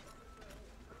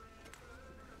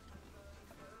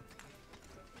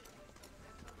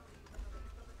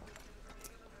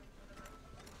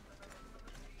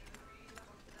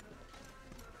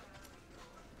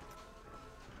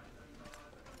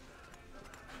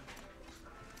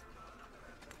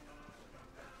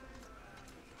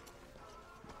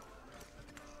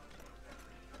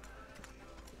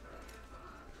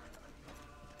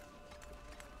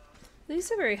 These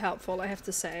are very helpful, I have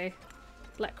to say.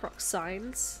 Black rock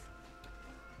signs.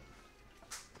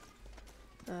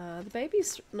 The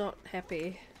baby's not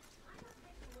happy.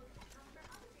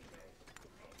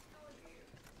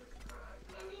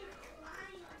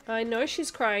 I know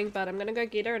she's crying, but I'm gonna go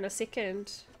get her in a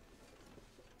second.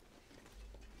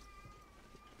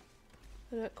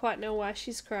 I don't quite know why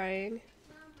she's crying.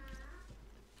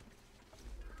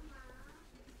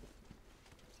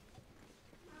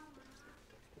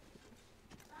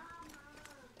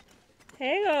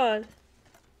 Hang on.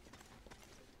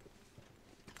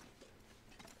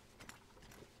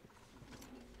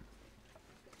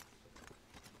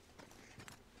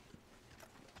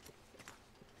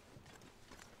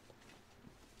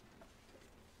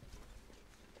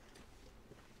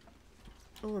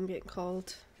 Oh, I'm getting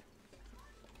cold.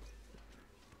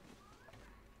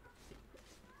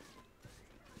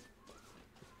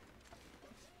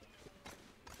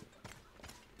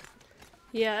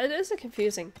 Yeah, it is a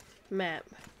confusing map,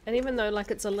 and even though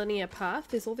like it's a linear path,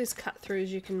 there's all these cut throughs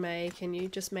you can make, and you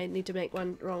just need to make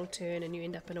one wrong turn and you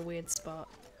end up in a weird spot.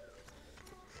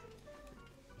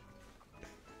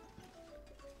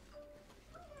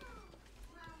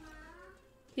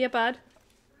 Yeah, bud.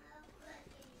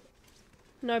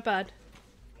 No, bud.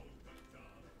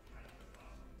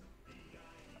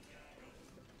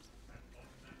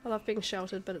 I love being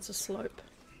sheltered, but it's a slope.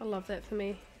 I love that for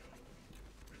me.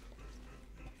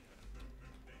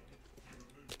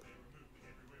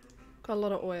 Got a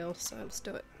lot of oil, so let's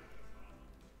do it.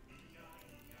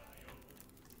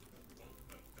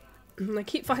 I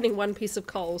keep finding one piece of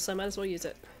coal, so I might as well use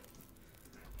it.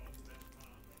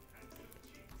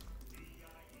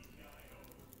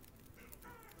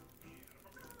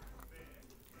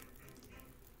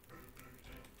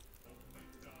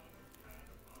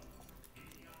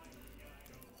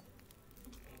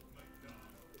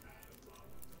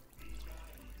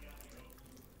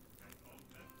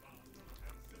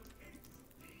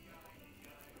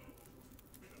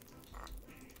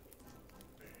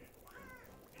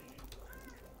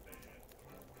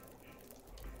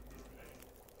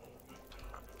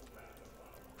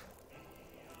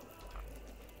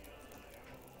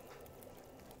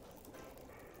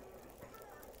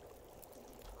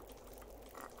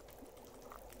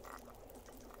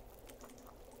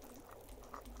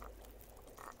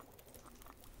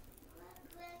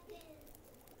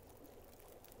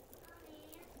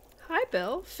 Hi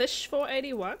Bill, fish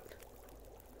 481.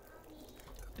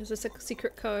 Is this a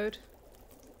secret code?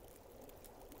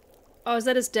 Oh, is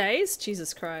that his days?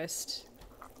 Jesus Christ.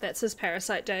 That's his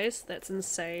parasite days? That's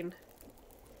insane.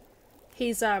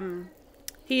 He's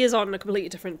he is on a completely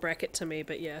different bracket to me,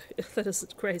 but yeah, that is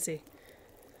crazy.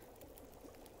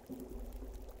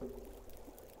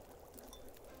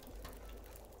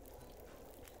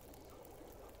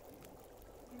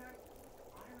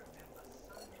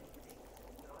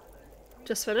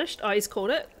 Just finished? Oh, he's caught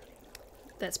it?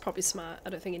 That's probably smart. I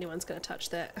don't think anyone's going to touch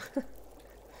that.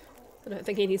 I don't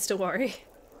think he needs to worry.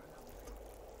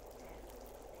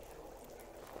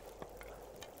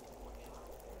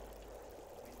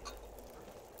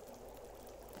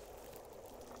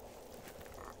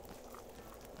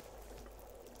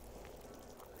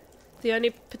 The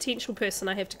only potential person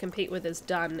I have to compete with is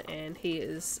Dunn, and he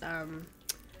is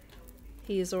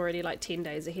already like 10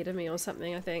 days ahead of me or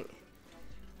something, I think.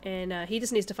 And he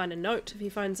just needs to find a note. If he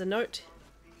finds a note,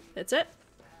 that's it.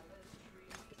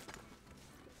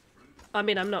 I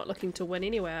mean, I'm not looking to win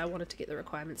anyway. I wanted to get the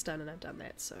requirements done, and I've done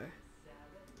that, so.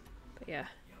 But yeah.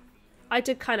 I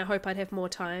did kind of hope I'd have more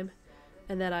time,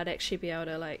 and that I'd actually be able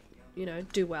to, like, you know,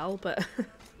 do well, but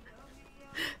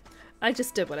I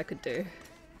just did what I could do.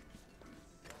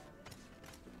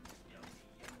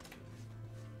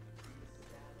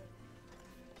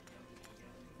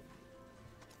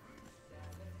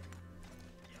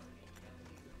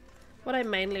 What I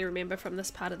mainly remember from this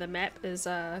part of the map is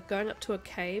going up to a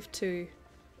cave to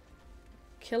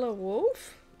kill a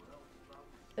wolf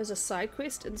as a side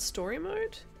quest in story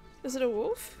mode. Is it a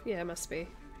wolf? Yeah, it must be.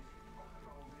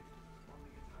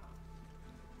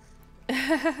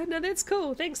 No, that's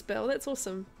cool. Thanks, Bill. That's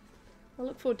awesome. I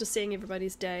look forward to seeing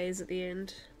everybody's days at the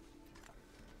end.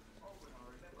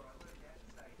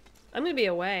 I'm going to be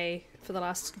away for the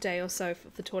last day or so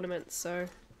of the tournament, so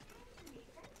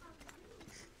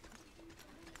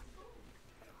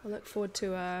I look forward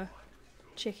to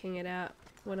checking it out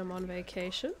when I'm on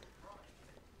vacation.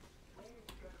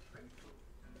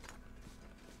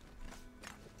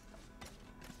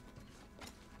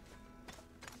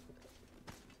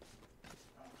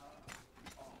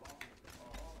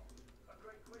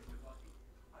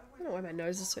 I don't know why my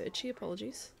nose is so itchy,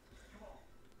 apologies.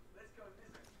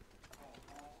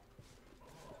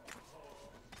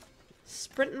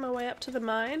 Sprinting my way up to the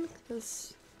mine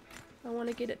because I want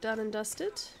to get it done and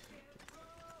dusted.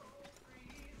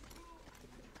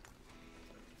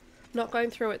 Not going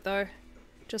through it though,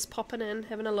 just popping in,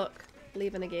 having a look,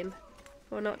 leaving again.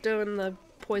 We're not doing the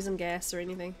poison gas or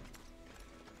anything.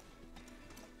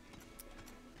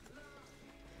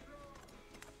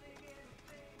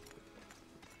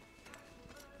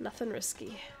 Nothing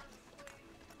risky.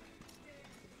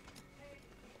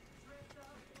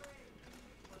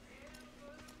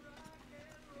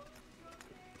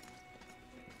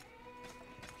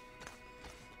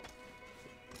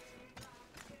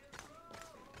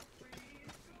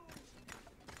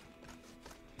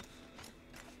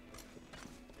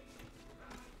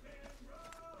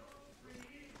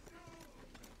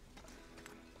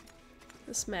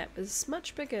 This map is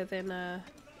much bigger than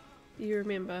you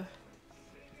remember.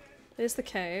 There's the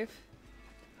cave.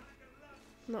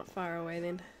 Not far away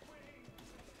then.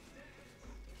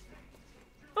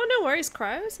 Oh, no worries,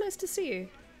 Crow. It's nice to see you.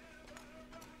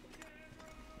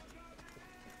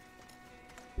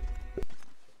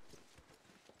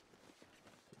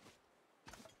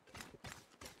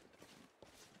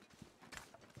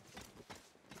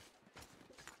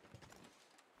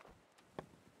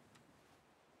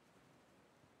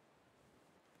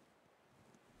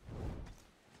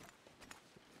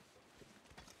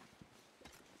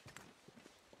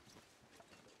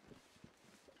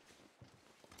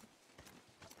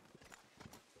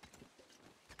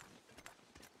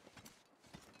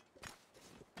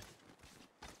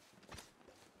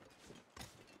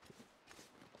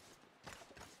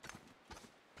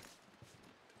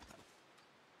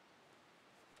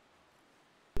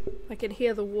 I can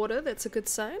hear the water, that's a good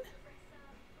sign.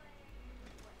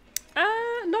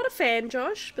 Not a fan,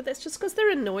 Josh, but that's just because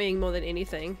they're annoying more than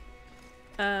anything.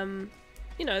 You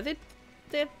know,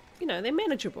 they're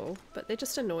manageable, but they're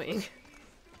just annoying.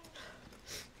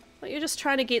 Like you're just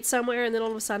trying to get somewhere and then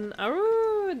all of a sudden,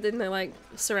 oh, and then they're like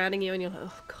surrounding you and you're like,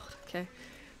 oh god, okay.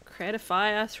 Create a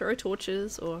fire, throw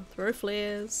torches, or throw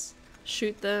flares,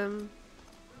 shoot them.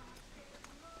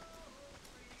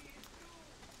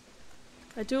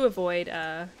 I do avoid,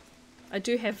 I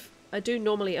do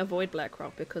normally avoid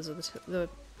Blackrock because of the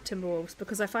Timberwolves,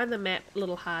 because I find the map a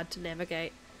little hard to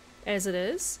navigate as it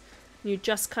is. You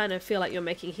just kind of feel like you're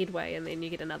making headway and then you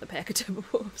get another pack of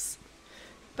Timberwolves.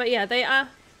 But yeah, they are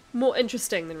more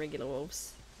interesting than regular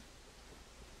wolves.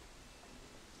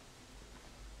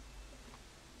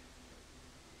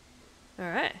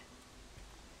 Alright.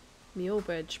 Mule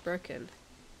bridge broken.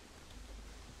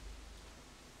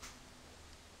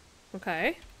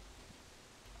 Okay.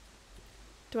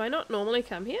 Do I not normally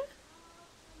come here?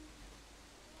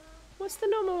 What's the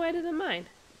normal way to the mine?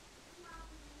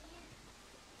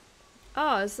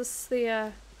 Oh, is this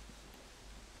the,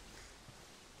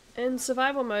 in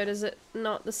survival mode, is it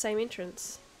not the same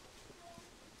entrance?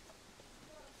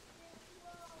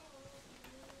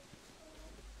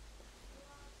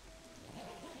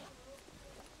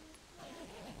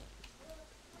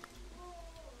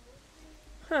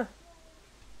 Huh.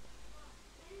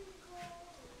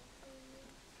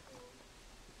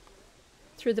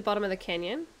 Through the bottom of the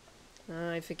canyon?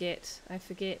 Oh, I forget. I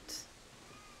forget.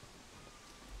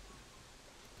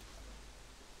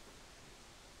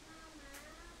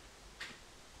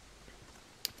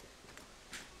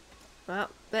 Well,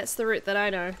 that's the route that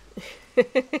I know.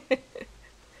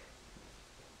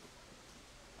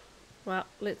 Well,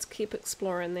 let's keep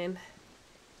exploring then.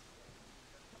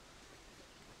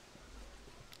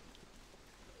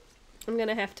 I'm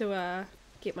gonna have to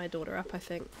get my daughter up, I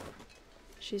think.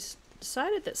 She's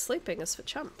decided that sleeping is for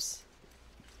chumps.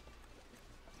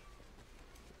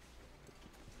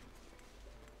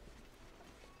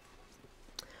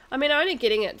 I mean, I'm only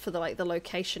getting it for the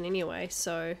location anyway,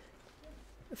 so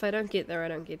if I don't get there, I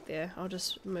don't get there. I'll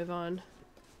just move on.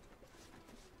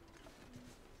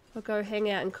 I'll go hang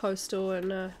out in Coastal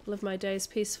and live my days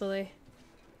peacefully.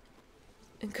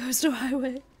 In Coastal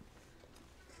Highway.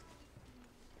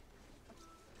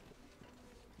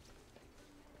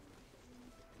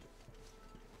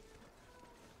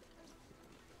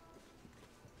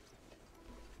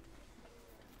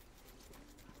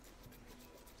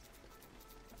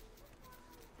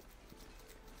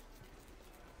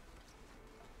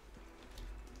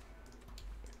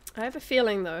 I have a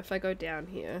feeling though, if I go down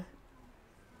here,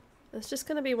 it's just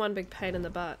gonna be one big pain in the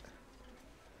butt.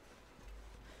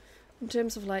 In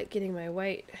terms of like getting my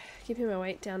weight, keeping my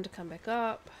weight down to come back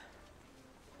up.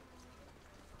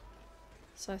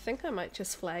 So I think I might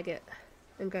just flag it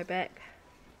and go back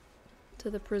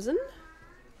to the prison.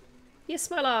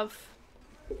 Yes, my love.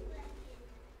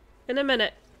 In a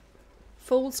minute.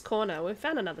 Fool's Corner. We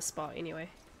found another spot anyway.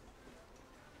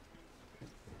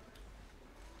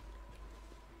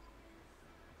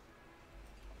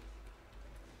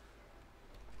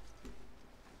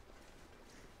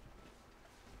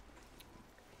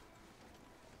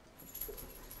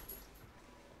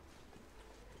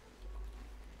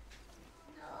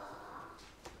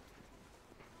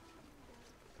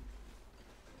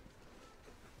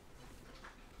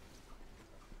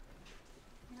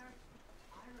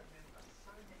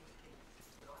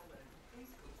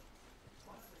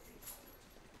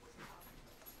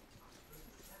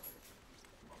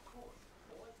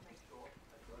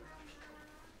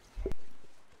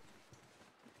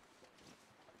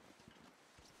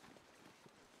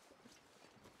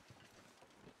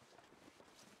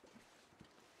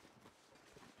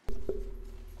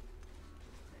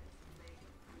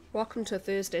 Welcome to a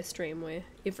Thursday stream where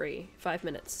every 5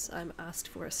 minutes I'm asked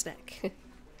for a snack.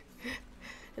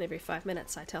 And every 5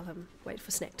 minutes I tell him, wait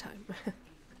for snack time.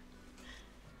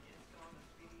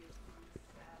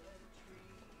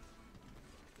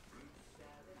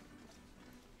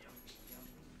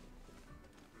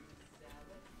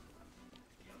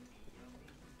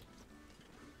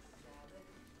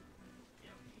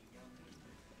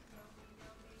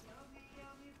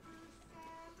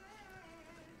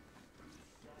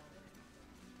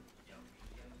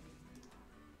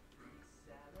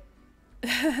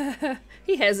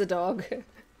 He has a dog.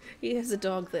 He has a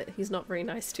dog that he's not very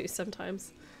nice to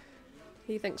sometimes.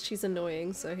 He thinks she's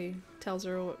annoying, so he tells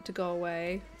her to go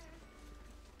away.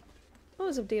 Oh,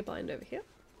 there's a deer blind over here.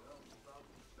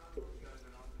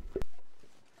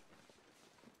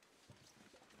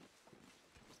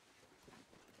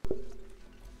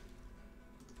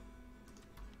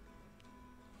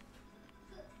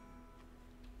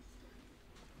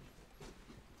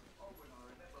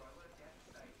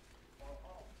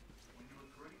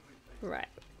 Right,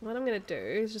 what I'm going to do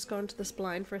is just go into this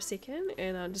blind for a second,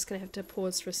 and I'm just going to have to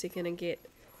pause for a second and get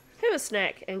him a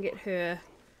snack and get her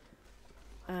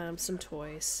some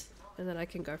toys, and then I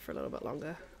can go for a little bit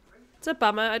longer. It's a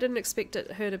bummer, I didn't expect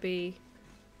her to be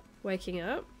waking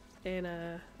up and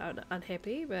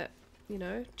unhappy, but you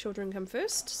know, children come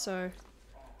first, so...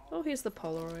 Oh, here's the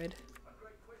Polaroid.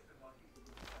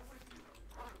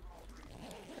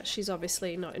 She's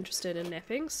obviously not interested in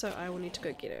napping, so I will need to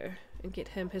go get her and get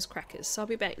him his crackers. So I'll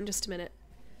be back in just a minute.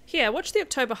 Here, watch the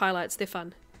October highlights, they're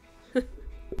fun.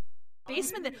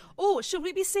 Basement then. Oh, should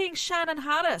we be saying Shannon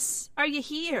Harris? Are you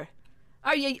here?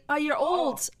 Are you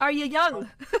old? Are you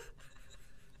young?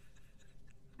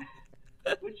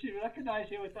 Would she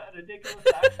recognise you with that ridiculous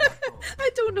accent?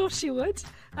 I don't know if she would.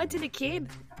 I didn't ken.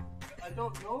 I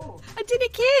don't know. I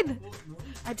didn't ken.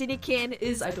 I didn't ken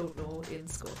is I don't know in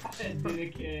school. I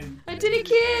didn't ken. I didn't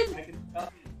ken. I can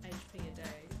tell. HP a day.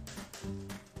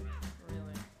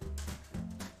 Really?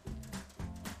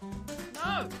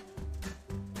 No!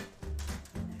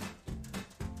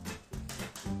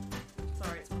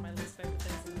 Sorry, it's one of my least favourite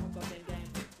things in the whole goddamn game.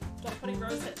 Stop putting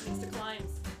rosehips next to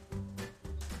climbs.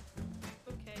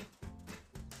 Okay.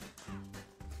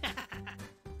 I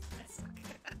suck.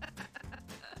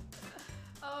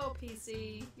 Oh,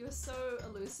 PC, you're so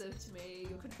elusive to me.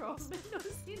 Your controls make no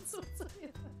sense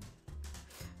whatsoever.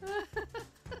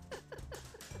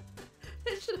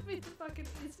 It should have been the fucking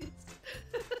easiest.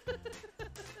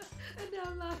 And now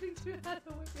I'm laughing too hard. I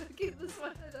won't be able to get this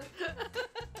one.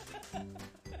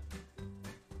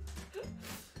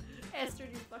 Astrid,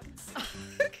 you fucking suck.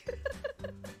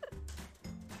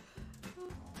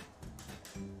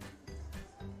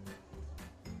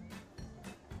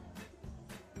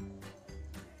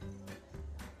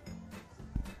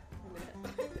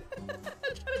 I'm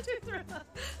trying to do it through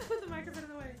with the microphone in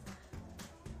the way.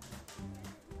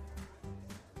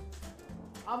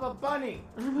 I'm a bunny.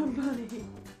 I'm a bunny.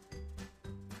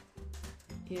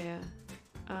 Yeah.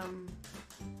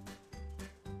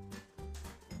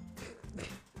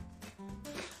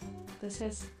 This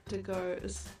has to go,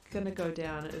 is gonna go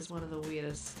down as one of the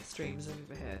weirdest streams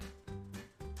I've ever had.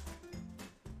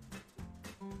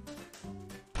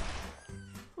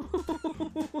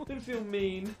 I feel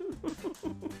mean.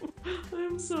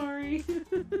 I'm sorry. I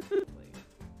don't know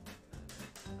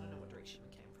what direction we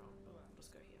came from, but we'll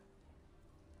just go here.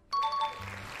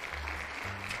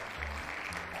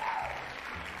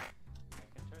 I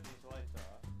can turn these lights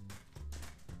off.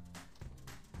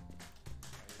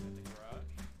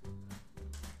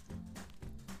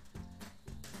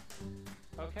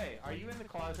 Okay, are you in the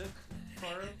closet,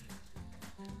 Toru?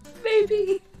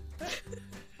 Maybe.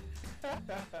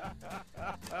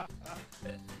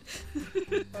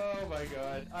 Oh my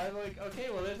god. I'm like,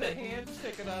 okay, well there's a hand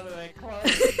sticking out of that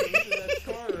closet. Either that's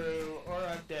Toru or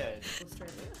I'm dead.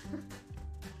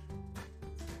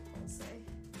 I'll say.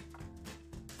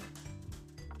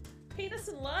 Penis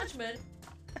enlargement.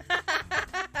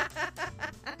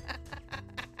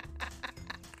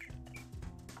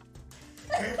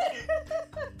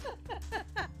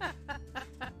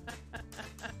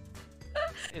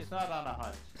 It's not on a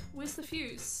hunt. Where's the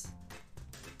fuse?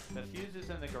 The fuse is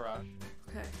in the garage.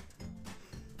 Okay.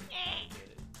 Get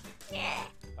it.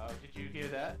 Oh, did you hear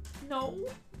that? No.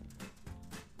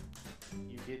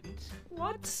 You didn't?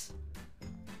 What?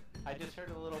 I just heard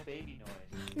a little baby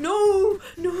noise. No!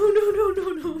 No, no, no,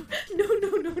 no, no. No, no,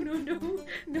 no, no, no.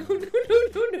 No, no, no,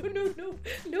 no, no, no, no.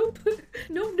 Nope.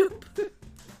 No, nope.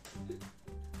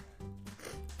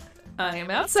 I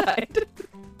am outside.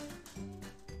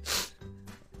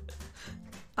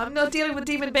 I'm not dealing with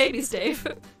demon babies, Dave.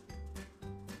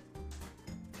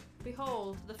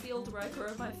 Behold, the field worker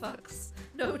of my fucks.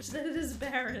 Note that it is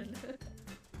barren.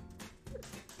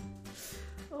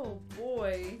 Oh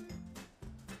boy.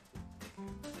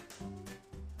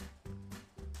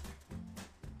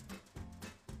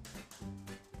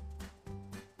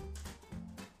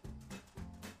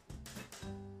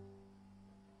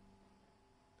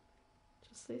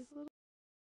 Just these little.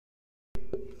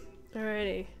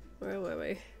 Alrighty, where were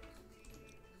we?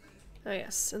 Oh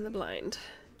yes, in the blind.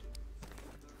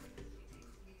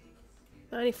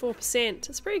 94%.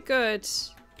 That's pretty good.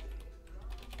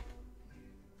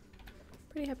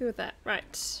 Pretty happy with that.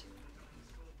 Right.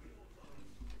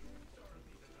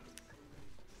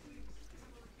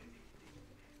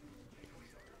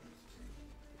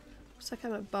 Looks like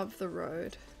I'm above the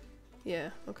road. Yeah,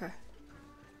 okay.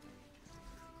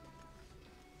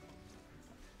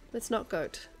 Let's not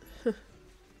goat.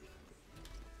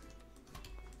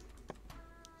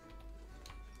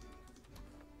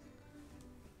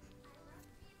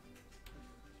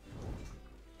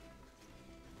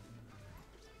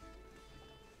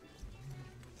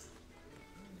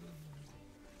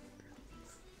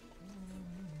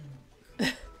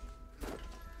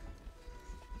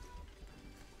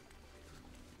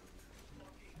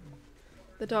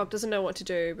 The dog doesn't know what to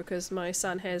do because my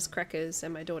son has crackers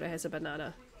and my daughter has a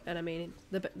banana. And I mean,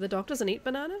 the dog doesn't eat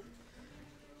banana,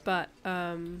 but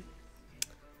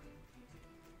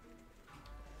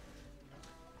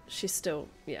she's still,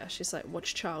 yeah, she's like,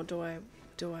 which child do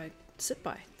I sit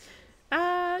by?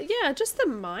 Yeah, just the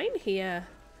mine here.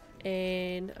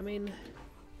 And I mean,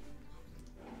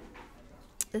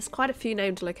 there's quite a few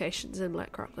named locations in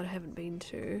Blackrock that I haven't been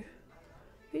to.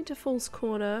 Been to Fool's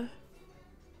Corner.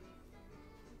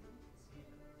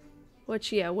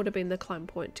 Which, yeah, would have been the climb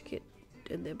point to get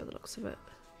in there by the looks of it.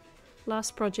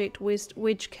 Last project,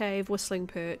 Wedge Cave, Whistling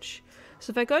Perch.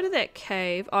 So if I go to that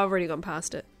cave... Oh, I've already gone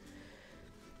past it.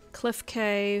 Cliff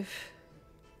Cave.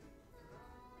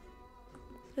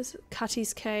 There's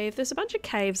Cutty's Cave. There's a bunch of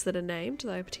caves that are named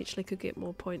that I potentially could get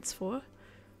more points for.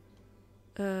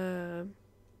 But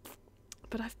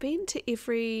I've been to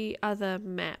every other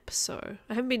map, so...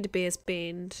 I haven't been to Bear's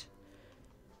Bend.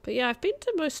 But yeah, I've been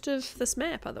to most of this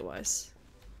map otherwise.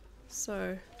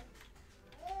 So...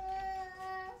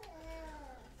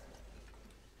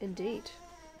 Indeed.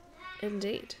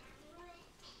 Indeed.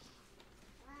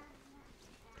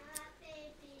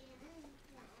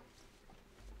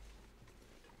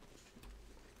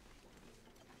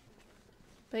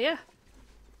 But yeah,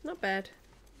 not bad.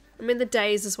 I mean, the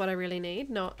days is what I really need,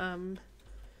 not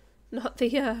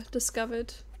the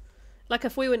discovered. Like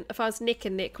if I was neck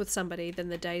and neck with somebody, then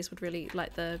the days would really,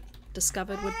 like the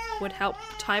discovered would help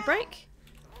tie break.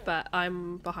 But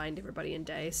I'm behind everybody in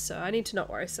days, so I need to not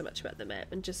worry so much about the map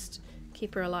and just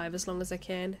keep her alive as long as I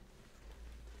can.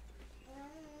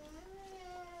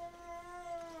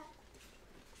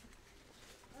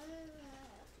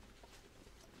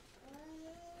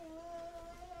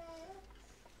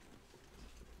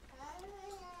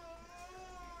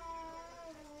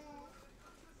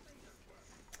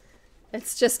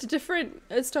 It's just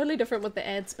it's totally different with the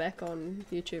ads back on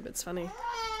YouTube, it's funny.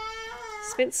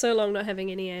 Spent so long not having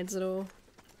any ads at all.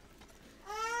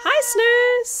 Hi,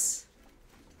 Snooze!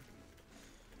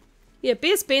 Yeah,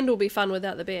 Bear's Bend will be fun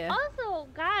without the bear. Also,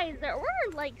 guys, there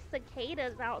were like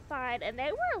cicadas outside and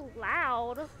they were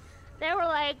loud. They were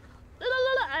like, la, la,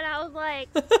 la, la, and I was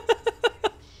like, be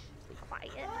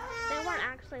quiet. They weren't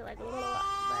actually like, la, la, la,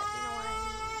 but you know what I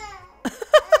mean.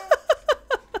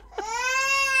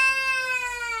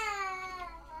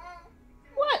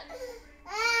 What?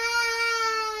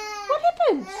 What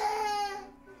happened?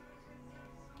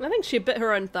 I think she bit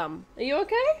her own thumb. Are you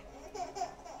okay?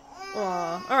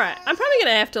 Oh, alright. I'm probably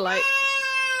gonna have to, like...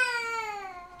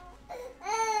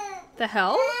 The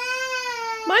hell?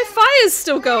 My fire's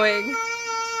still going!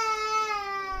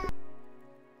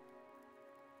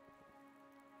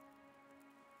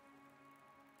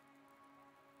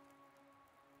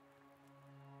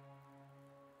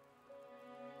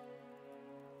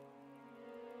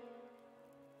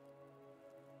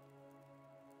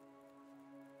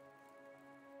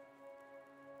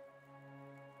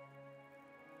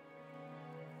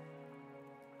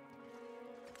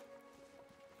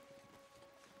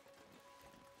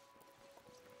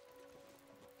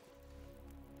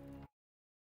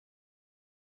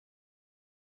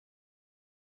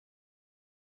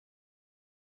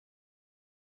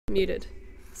 Muted.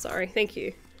 Sorry, thank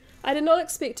you. I did not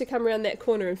expect to come around that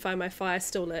corner and find my fire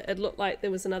still lit. It looked like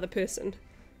there was another person.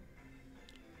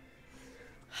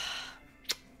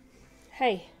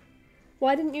 Hey,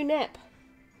 why didn't you nap?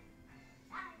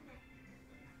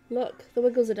 Look, the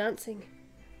Wiggles are dancing.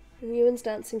 And Ewan's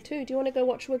dancing too. Do you want to go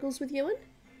watch Wiggles with Ewan?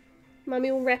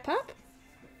 Mummy will wrap up.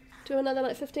 Do another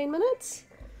like 15 minutes.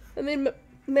 And then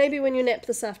maybe when you nap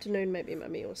this afternoon, maybe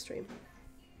Mummy will stream.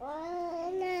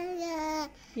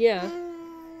 Yeah.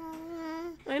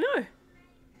 I know.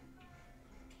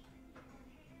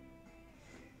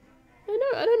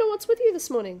 I don't know what's with you this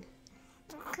morning.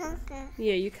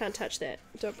 Yeah, you can't touch that.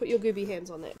 Don't put your gooby hands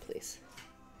on that, please.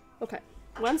 Okay.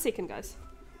 1 second, guys.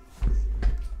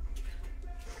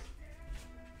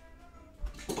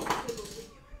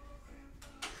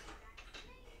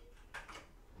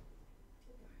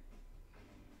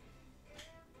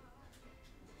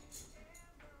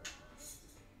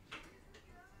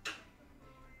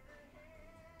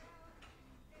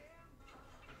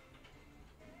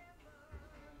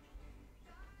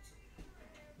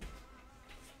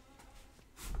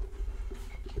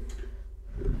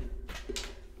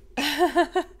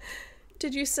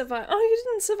 Did you survive? Oh, you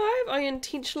didn't survive? I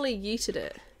intentionally yeeted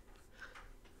it.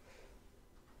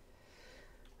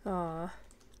 Aw.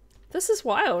 This is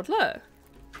wild, look.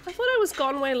 I thought I was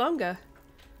gone way longer.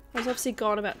 I was obviously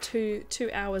gone about two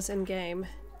hours in game.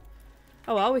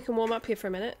 Oh well, we can warm up here for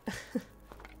a minute.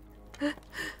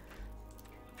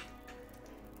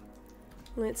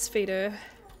 Let's feed her.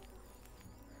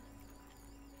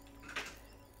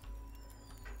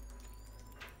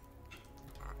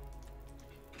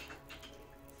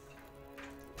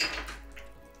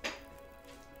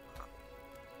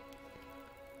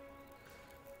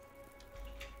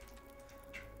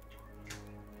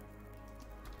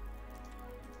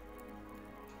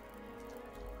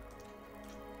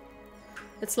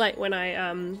 It's like when I,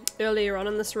 earlier on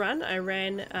in this run, I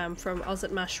ran from, I was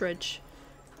at Marsh Ridge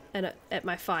and at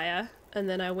my fire, and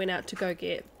then I went out to go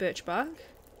get birch bark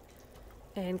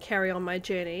and carry on my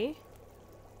journey.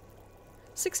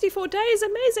 64 days,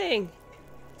 amazing!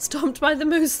 Stomped by the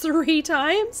moose 3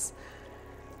 times?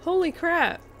 Holy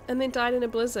crap. And then died in a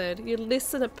blizzard. You had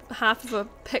less than half of a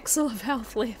pixel of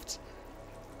health left.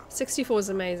 64 is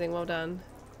amazing, well done.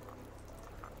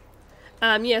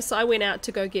 Yeah, so I went out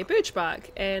to go get birch bark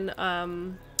and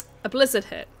a blizzard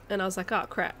hit and I was like, oh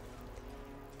crap.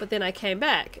 But then I came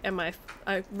back and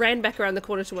I ran back around the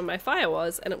corner to where my fire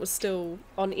was and it was still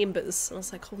on embers. I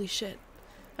was like, holy shit.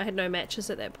 I had no matches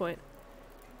at that point.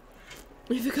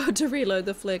 I forgot to reload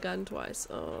the flare gun twice.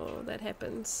 Oh, that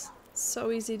happens. So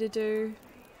easy to do.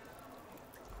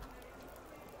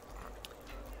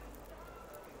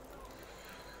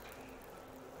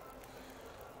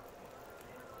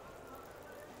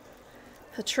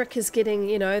 The trick is getting,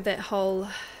 you know, that whole,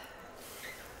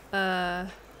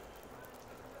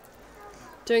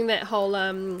 doing that whole,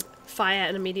 fire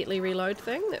and immediately reload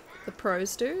thing that the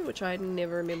pros do, which I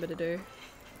never remember to do.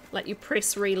 Like, you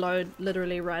press reload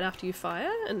literally right after you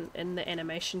fire, and the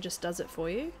animation just does it for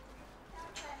you.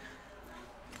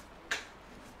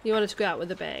 You wanted to go out with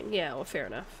a bang. Yeah, well, fair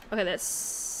enough. Okay,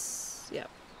 that's... Yep.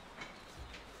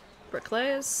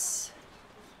 Bricklayers.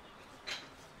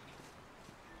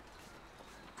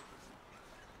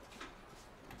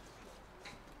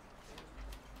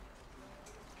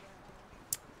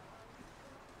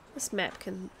 This map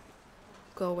can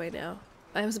go away now.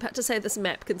 I was about to say this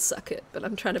map can suck it, but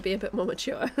I'm trying to be a bit more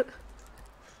mature.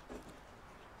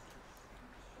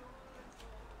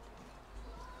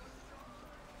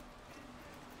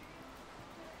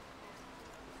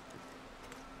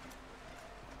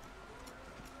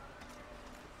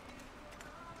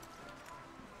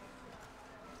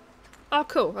 Oh,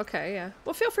 cool. Okay, yeah.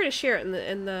 Well, feel free to share it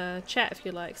in the chat if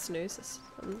you like, Snooze.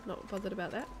 I'm not bothered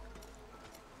about that.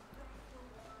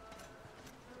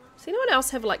 Does anyone else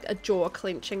have like a jaw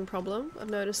clenching problem? I've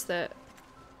noticed that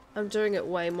I'm doing it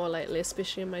way more lately,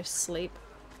 especially in my sleep.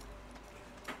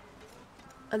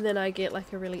 And then I get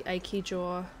like a really achy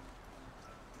jaw.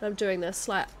 I'm doing this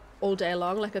like all day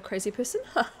long like a crazy person.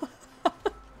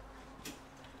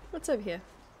 What's over here?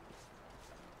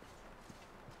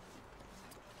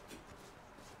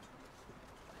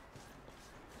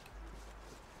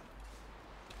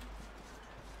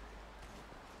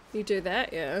 You do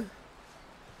that, yeah.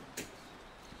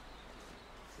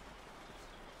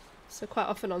 So quite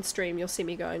often on stream you'll see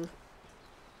me going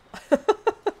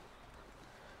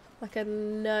like a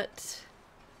nut.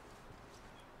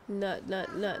 Nut,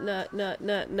 nut, nut, nut, nut,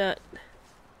 nut, nut.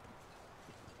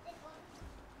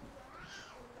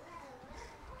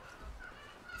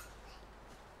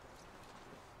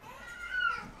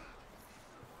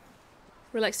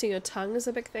 Relaxing your tongue is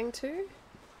a big thing too?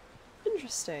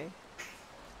 Interesting.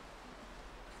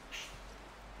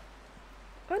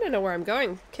 I don't know where I'm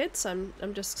going, kids. I'm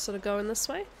just sort of going this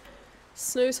way.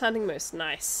 Snooze hunting moose.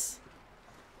 Nice.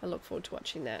 I look forward to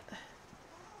watching that.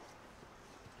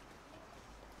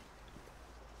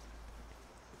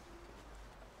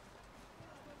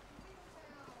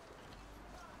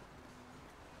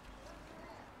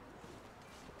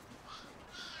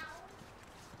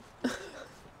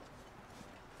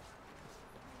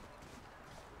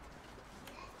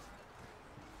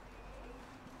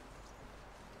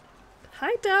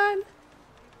 Hi, Don.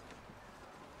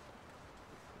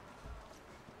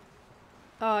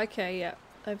 Oh, okay, yeah.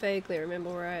 I vaguely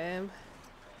remember where I am.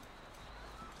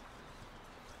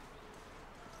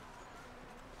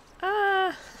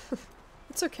 Ah,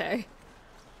 it's okay.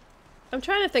 I'm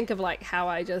trying to think of like how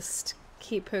I just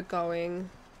keep her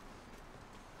going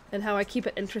and how I keep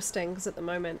it interesting, because at the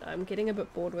moment I'm getting a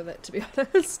bit bored with it, to be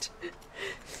honest.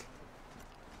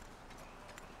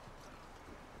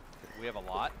 We have a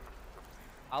lot.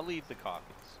 I'll lead the caucus.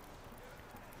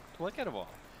 Look at them all.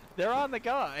 They're on the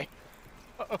guy.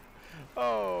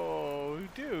 Oh,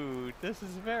 dude, this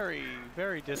is very,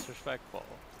 very disrespectful.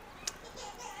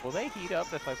 Will they heat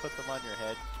up if I put them on your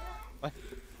head?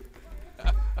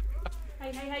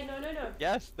 Hey, no.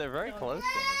 Yes, they're very close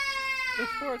to him. This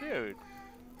poor dude.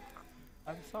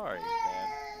 I'm sorry, man.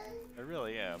 I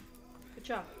really am. Good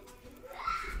job.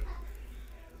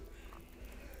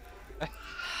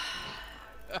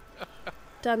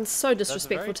 Done so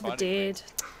disrespectful to the dead.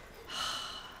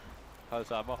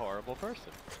 Because I'm a horrible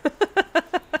person.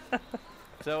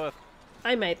 So if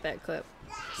I made that clip,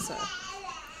 so.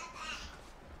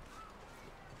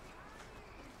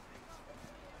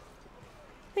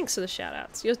 Thanks for the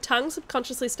shout-outs. Your tongue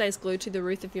subconsciously stays glued to the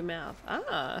roof of your mouth.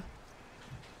 Ah.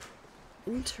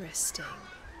 Interesting.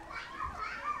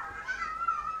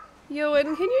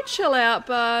 Ewan, can you chill out,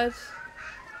 bud?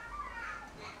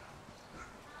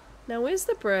 Now, where's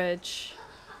the bridge?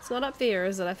 It's not up there,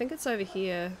 is it? I think it's over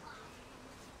here.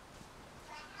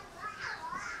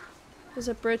 There's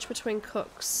a bridge between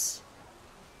Cooks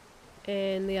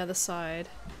and the other side.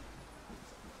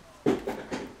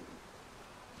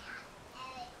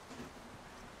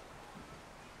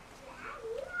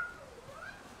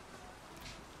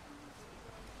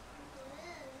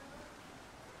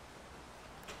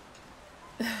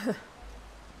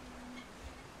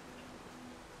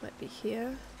 Might be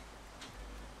here.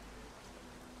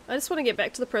 I just want to get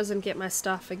back to the prison, get my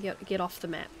stuff, and get off the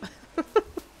map.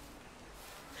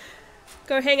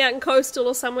 Go hang out in Coastal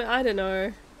or somewhere, I don't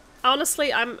know.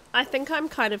 Honestly, I think I'm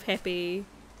kind of happy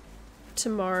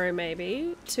tomorrow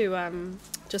maybe to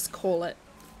just call it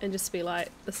and just be like,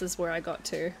 this is where I got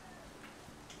to.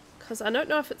 Because I don't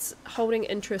know if it's holding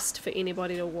interest for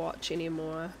anybody to watch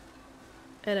anymore.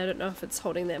 And I don't know if it's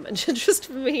holding that much interest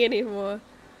for me anymore.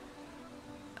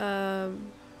 I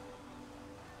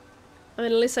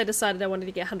mean, unless I decided I wanted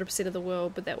to get 100% of the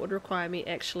world, but that would require me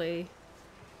actually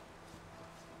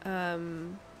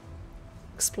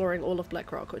exploring all of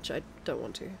Blackrock, which I don't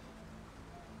want to.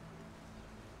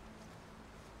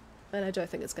 And I don't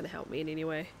think it's going to help me in any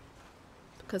way,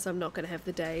 because I'm not going to have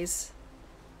the days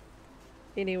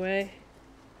anyway.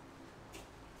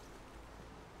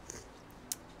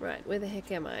 Right, where the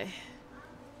heck am I?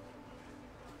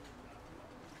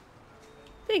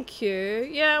 Thank you.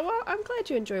 Yeah, well, I'm glad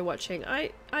you enjoy watching.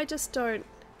 I just don't...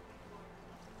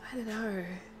 I don't know.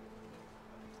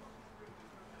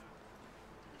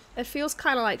 It feels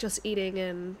kind of like just eating,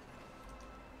 and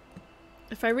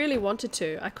if I really wanted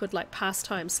to, I could like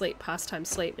pastime sleep,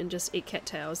 and just eat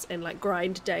cattails and like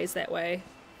grind days that way.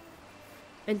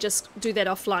 And just do that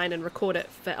offline and record it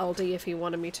for LD if he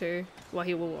wanted me to. Well,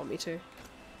 he will want me to.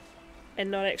 And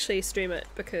not actually stream it,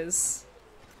 because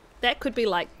that could be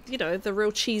like, you know, the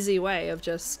real cheesy way of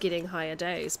just getting higher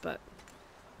days, but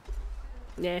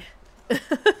yeah,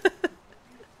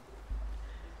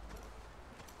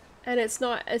 And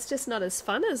it's just not as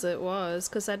fun as it was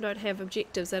because I don't have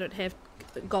objectives, I don't have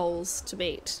goals to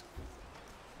meet.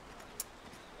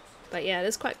 But yeah, it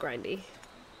is quite grindy.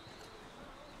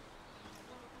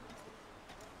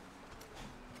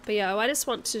 But yeah, I just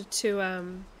wanted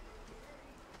to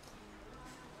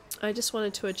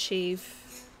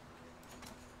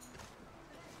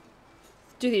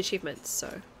do the achievements,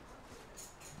 so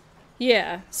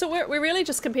yeah. So we're really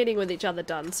just competing with each other,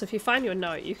 done. So if you find your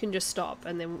note, you can just stop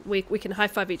and then we can high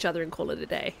five each other and call it a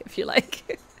day if you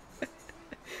like.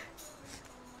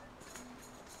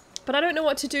 But I don't know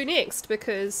what to do next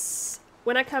because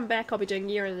when I come back I'll be doing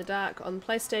Year in the Dark on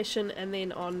PlayStation, and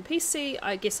then on PC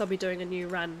I guess I'll be doing a new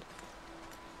run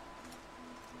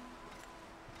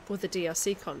with the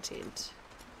DLC content.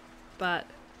 But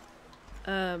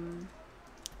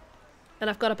and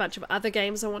I've got a bunch of other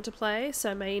games I want to play, so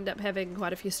I may end up having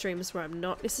quite a few streams where I'm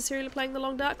not necessarily playing the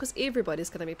Long Dark, because everybody's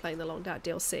going to be playing the Long Dark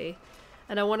DLC.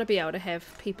 And I want to be able to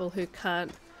have people who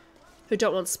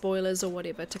don't want spoilers or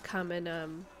whatever to come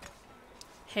and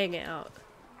hang out.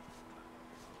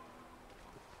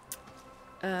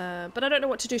 But I don't know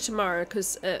what to do tomorrow,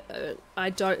 because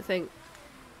I don't think,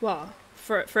 well,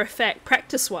 for a fact,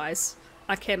 practice-wise,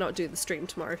 I cannot do the stream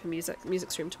tomorrow for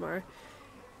music stream tomorrow.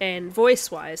 And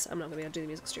voice-wise, I'm not going to be able to do the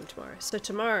music stream tomorrow. So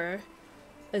tomorrow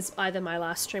is either my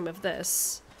last stream of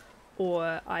this,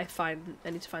 or I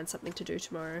need to find something to do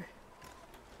tomorrow.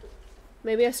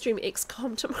 Maybe I stream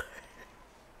XCOM tomorrow.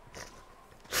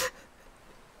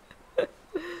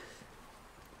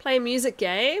 Play a music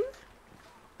game?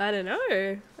 I don't know.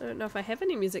 I don't know if I have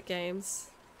any music games.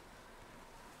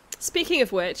 Speaking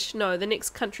of which, no, the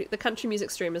country music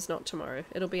stream is not tomorrow.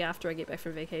 It'll be after I get back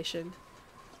from vacation.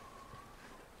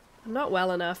 I'm not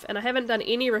well enough, and I haven't done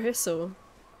any rehearsal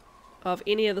of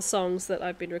any of the songs that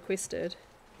I've been requested.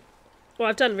 Well,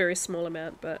 I've done a very small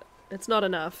amount, but it's not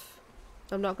enough.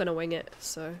 I'm not going to wing it,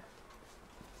 so...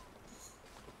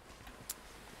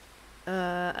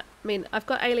 I mean, I've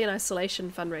got Alien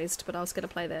Isolation fundraised, but I was going to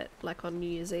play that, like, on New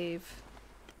Year's Eve.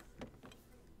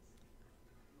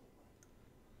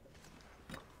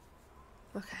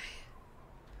 Okay.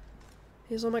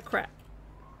 Here's all my crap.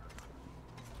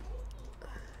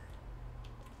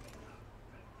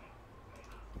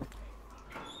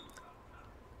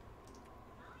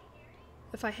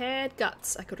 If I had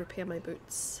guts, I could repair my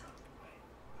boots.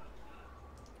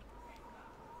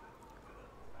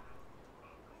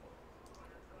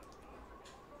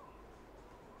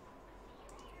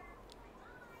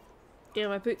 Yeah,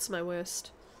 my boots are my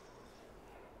worst.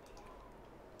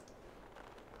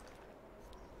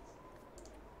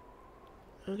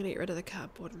 I'm gonna get rid of the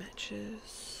cardboard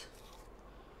matches.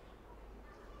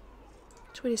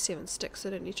 27 sticks I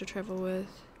don't need to travel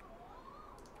with.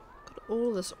 Got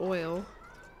all this oil.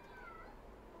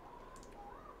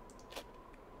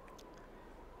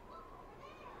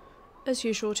 As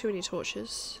usual, too many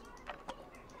torches.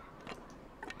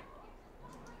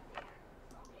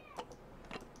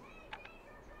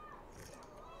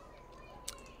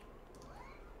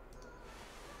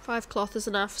 Five cloth is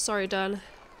enough. Sorry, Dan.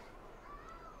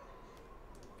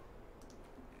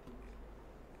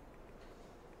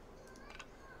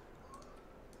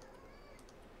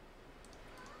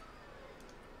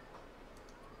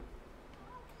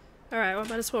 Alright, well, I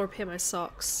might as well repair my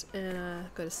socks and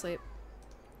go to sleep.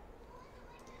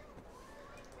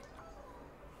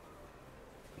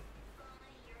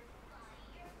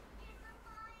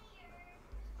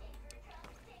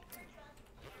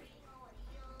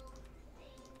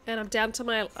 And I'm down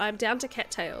to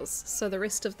cattails, so the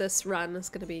rest of this run is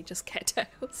going to be just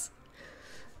cattails.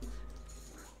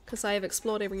 Because I have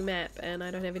explored every map and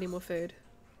I don't have any more food.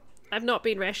 I've not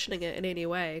been rationing it in any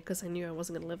way because I knew I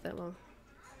wasn't going to live that long.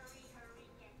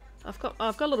 I've got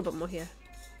a little bit more here.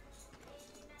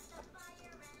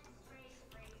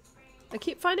 I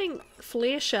keep finding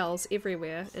flare shells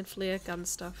everywhere and flare gun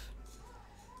stuff.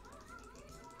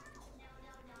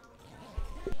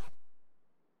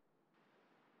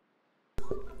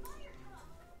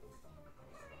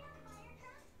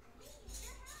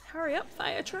 Hurry up,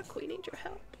 fire truck, we need your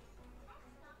help.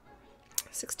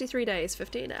 63 days,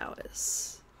 15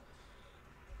 hours.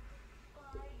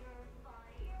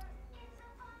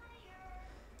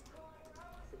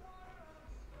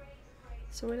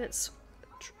 So when it's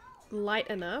light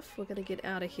enough, we're gonna get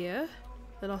out of here.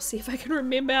 And I'll see if I can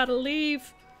remember how to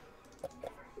leave.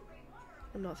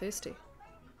 I'm not thirsty.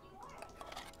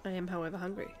 I am, however,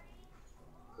 hungry.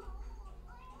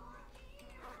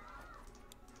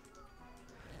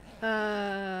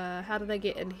 How did I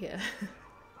get in here?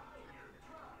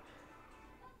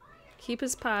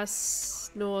 Keeper's Pass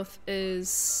North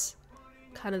is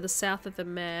kind of the south of the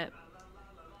map.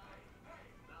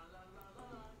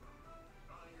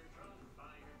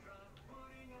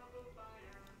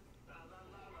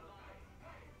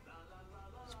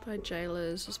 It's by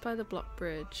Jailers, it's by the block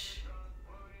bridge.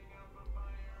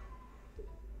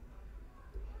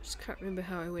 Just can't remember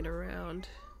how I went around.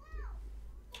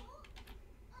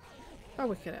 I'll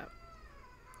work it out.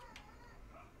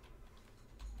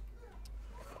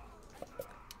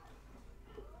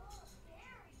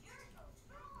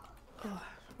 Oh,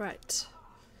 right.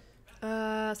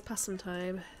 Let's pass some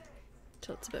time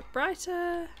till it's a bit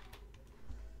brighter.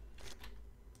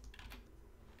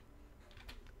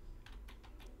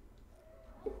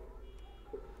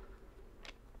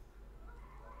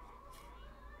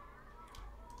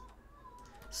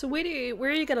 So where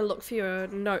are you gonna look for your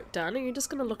note done? Are you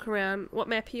just gonna look around? What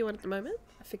map are you on at the moment?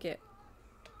 I forget.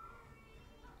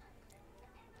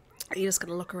 Are you just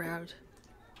gonna look around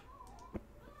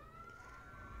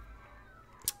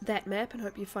that map and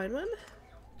hope you find one?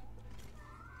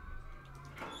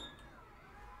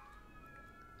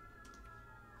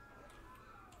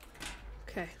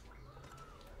 Okay.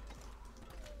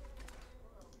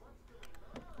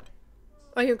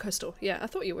 Oh, you're in coastal. Yeah, I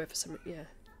thought you were for some. Yeah.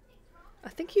 I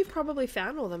think you've probably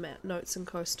found all the map notes in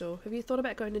coastal. Have you thought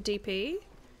about going to DP?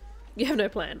 You have no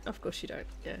plan. Of course you don't.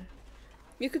 Yeah.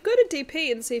 You could go to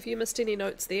DP and see if you missed any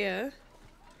notes there.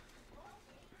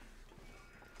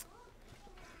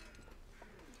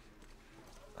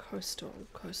 Coastal.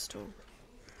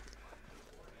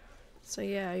 So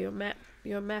yeah, your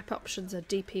map options are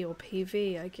DP or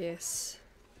PV, I guess.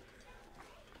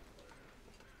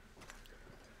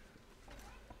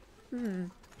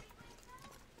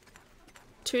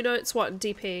 Two notes, what, in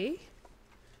DP?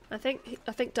 I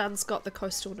think Dun's got the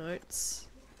coastal notes.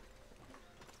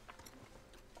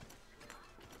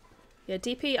 Yeah,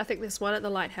 DP, I think there's one at the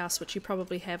lighthouse, which you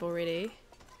probably have already.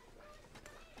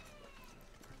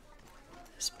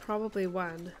 There's probably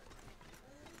one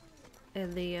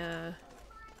in the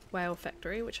whale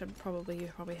factory, which you probably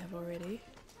have already.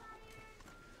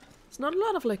 There's not a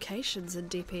lot of locations in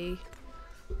DP.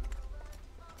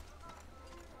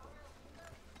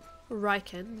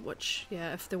 Riken, which,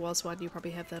 yeah, if there was one, you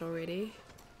probably have that already.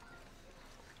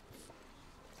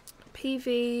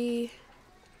 PV.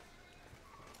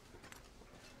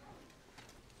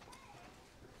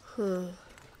 Huh.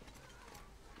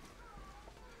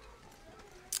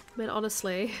 I mean,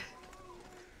 honestly,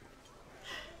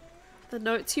 the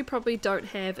notes you probably don't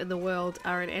have in the world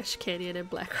are in Ash Canyon and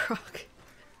Black Rock.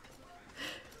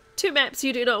 Two maps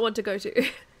you do not want to go to.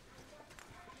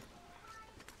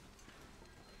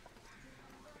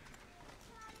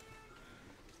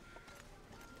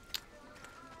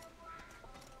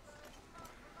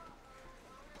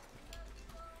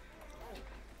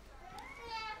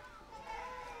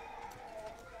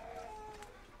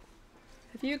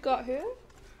 Have you got her?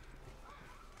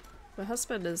 My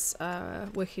husband is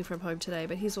working from home today,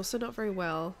 but he's also not very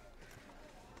well.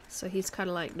 So he's kind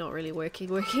of like not really working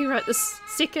right this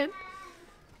second.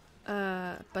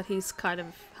 But he's kind of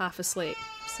half asleep,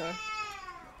 so.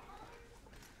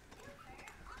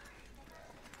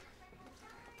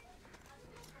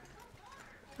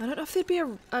 I don't know if there'd be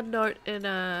a note in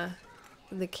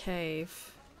the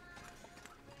cave.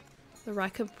 The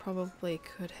Riker probably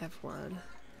could have one.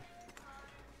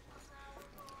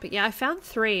 But yeah, I found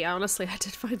 3. Honestly, I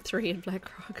did find 3 in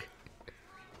Black Rock.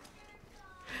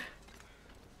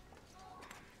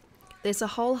 There's a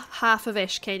whole half of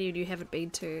Ash Canyon you haven't been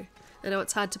to. I know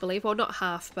it's hard to believe. Well, not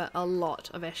half, but a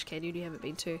lot of Ash Canyon you haven't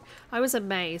been to. I was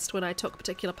amazed when I took a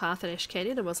particular path in Ash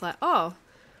Canyon and was like, oh,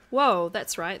 whoa,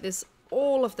 that's right. There's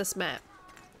all of this map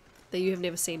that you have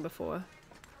never seen before.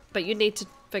 But you need to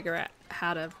figure out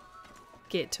how to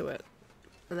get to it.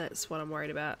 And that's what I'm worried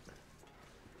about.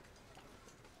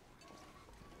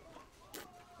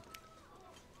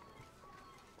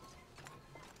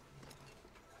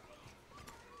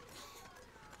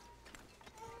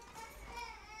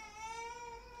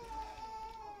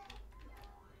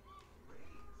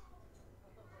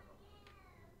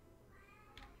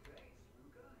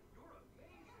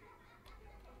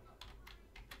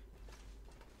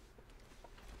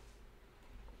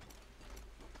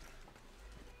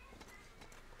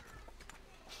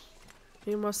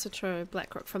 You must have tried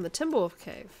Black Rock from the Timberwolf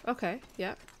Cave. Okay,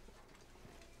 yeah.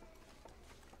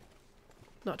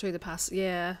 Not through the pass.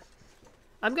 Yeah.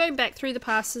 I'm going back through the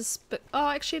passes, but... Oh,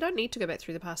 actually, I don't need to go back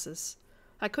through the passes.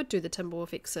 I could do the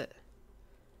Timberwolf exit.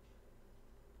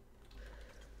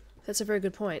 That's a very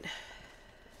good point.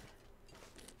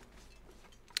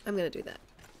 I'm going to do that.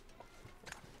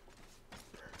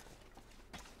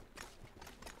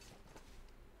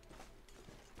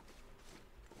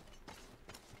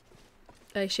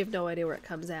 I actually have no idea where it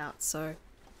comes out, so...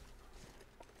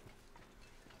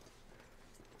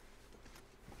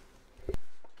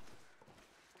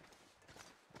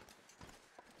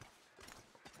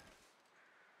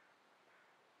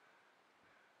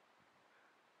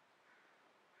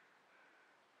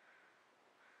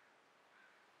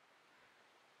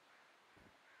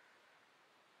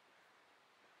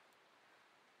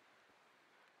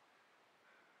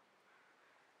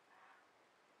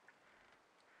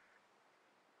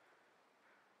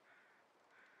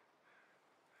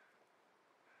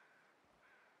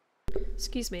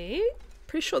 Excuse me.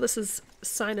 Pretty sure this is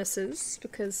sinuses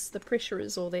because the pressure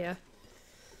is all there.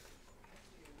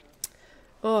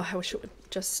 Oh, I wish it would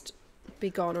just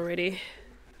be gone already.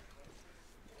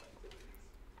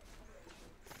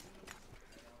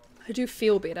 I do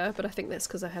feel better, but I think that's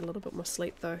because I had a little bit more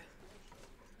sleep though.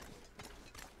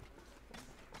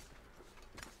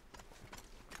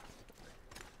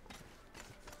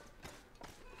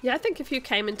 Yeah, I think if you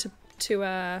came into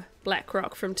Black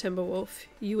Rock from Timberwolf,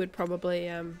 you would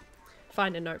probably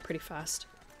find a note pretty fast.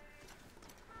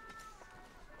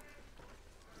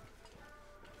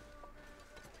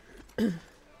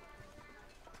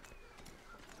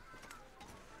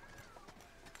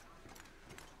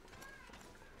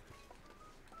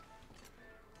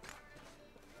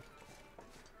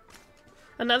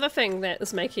 Another thing that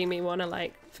is making me want to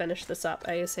like finish this up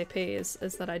ASAP is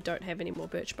that I don't have any more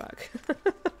birch bark.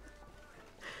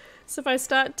 So if I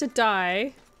start to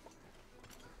die,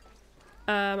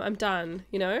 I'm done,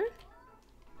 you know?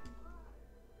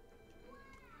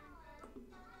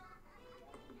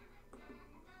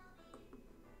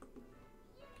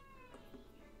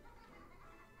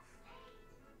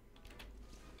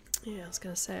 Yeah, I was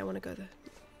gonna say I want to go the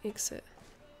exit.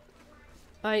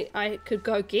 I could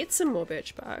go get some more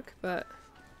birch bark, but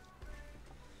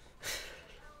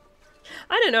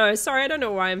I don't know. Sorry, I don't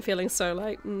know why I'm feeling so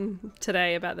like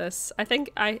today about this. I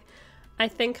think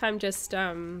I'm just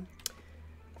I'm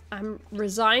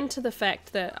resigned to the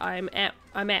fact that I'm at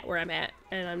where I'm at,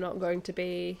 and I'm not going to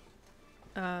be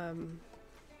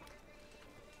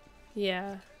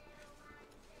yeah.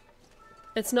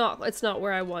 It's not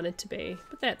where I wanted to be,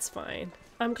 but that's fine.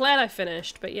 I'm glad I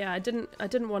finished, but yeah, I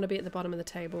didn't want to be at the bottom of the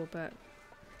table, but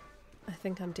I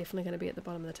think I'm definitely going to be at the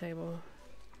bottom of the table.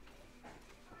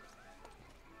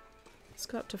 Let's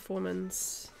go up to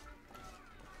Foreman's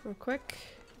real quick.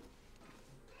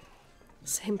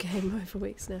 Same game over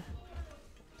weeks now.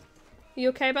 You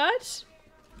okay, bud?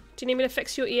 Do you need me to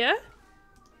fix your ear?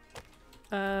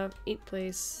 Eat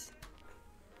please.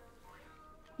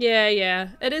 Yeah.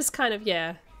 It is kind of,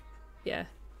 yeah.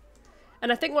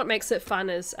 And I think what makes it fun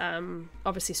is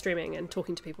obviously streaming and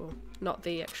talking to people, not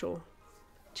the actual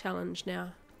challenge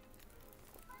now.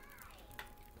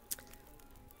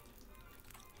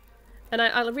 And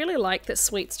I really like that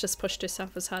Sweet's just pushed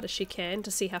herself as hard as she can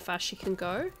to see how fast she can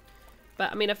go.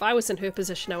 But I mean, if I was in her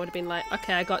position, I would have been like,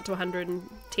 okay, I got to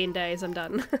 110 days, I'm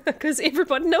done. Because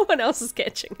no one else is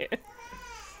catching her.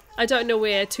 I don't know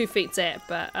where 2 feet's at,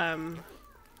 but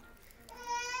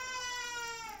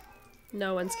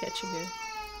no one's catching her.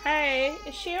 Hey,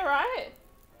 is she alright?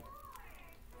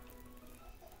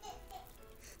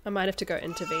 I might have to go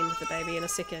intervene with the baby in a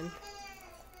second.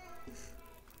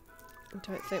 I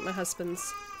don't think my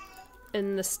husband's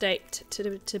in the state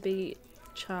to be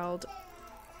child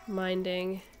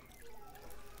minding.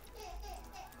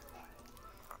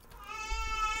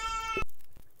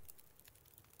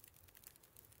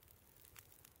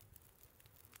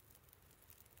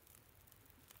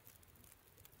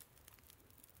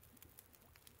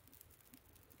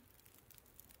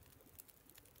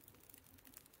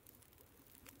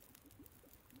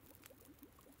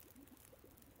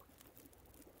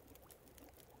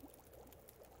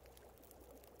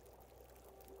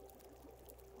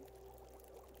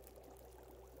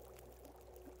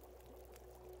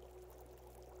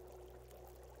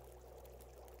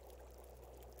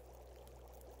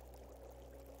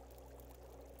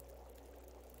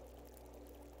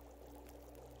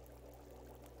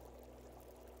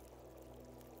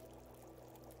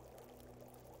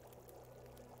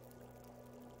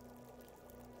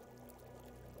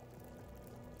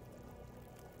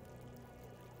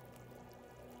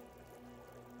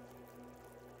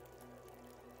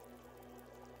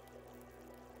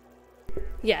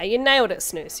 Yeah, you nailed it,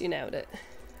 Snooze. You nailed it.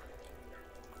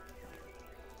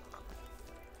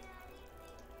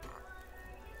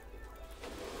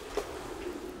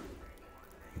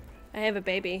 I have a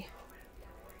baby.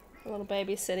 A little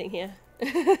baby sitting here.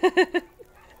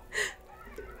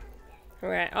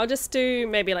 Alright, I'll just do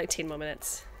maybe like 10 more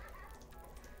minutes.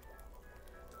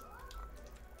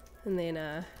 And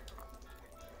then,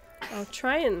 I'll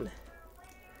try and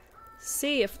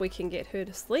see if we can get her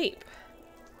to sleep.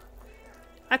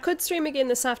 I could stream again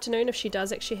this afternoon if she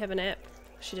does actually have a nap.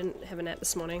 She didn't have a nap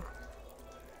this morning.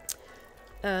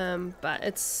 But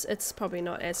it's probably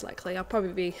not as likely. I'll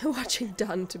probably be watching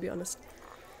Done, to be honest.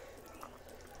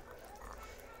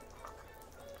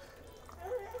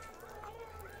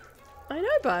 I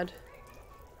know, bud.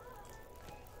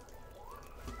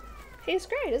 He's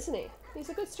great, isn't he? He's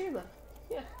a good streamer.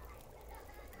 Yeah.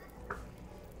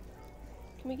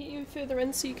 Can we get you further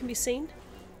in so you can be seen?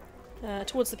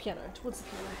 Towards the piano. Towards the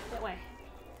piano. That way.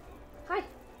 Hi.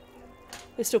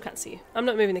 They still can't see you. I'm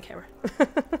not moving the camera.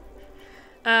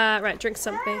 Right, drink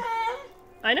something.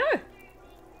 I know!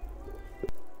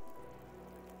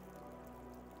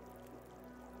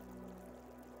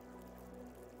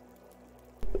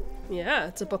 Yeah,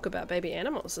 it's a book about baby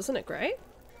animals, isn't it great?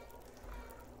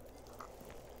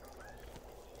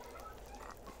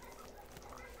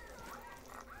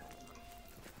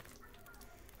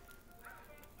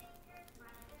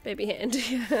 Baby hand.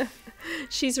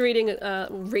 She's reading,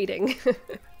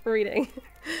 reading.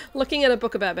 Looking at a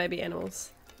book about baby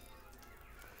animals.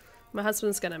 My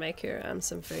husband's gonna make her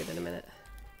some food in a minute.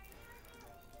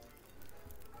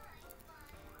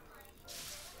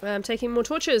 I'm taking more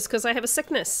torches because I have a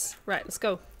sickness. Right, let's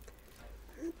go.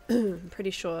 I'm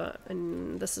pretty sure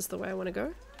and this is the way I want to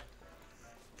go.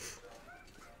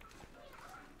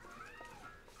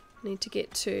 Need to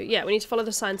get to... yeah, we need to follow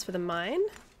the signs for the mine.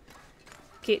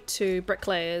 Get to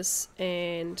bricklayers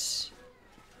and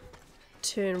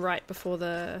turn right before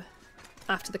the...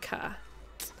 after the car.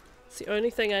 It's the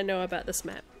only thing I know about this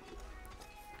map.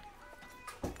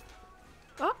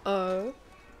 Uh-oh.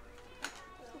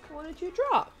 What did you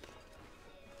drop?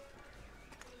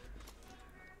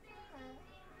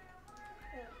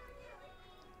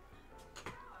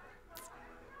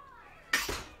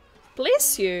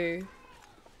 Bless you.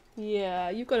 Yeah,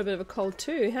 you've got a bit of a cold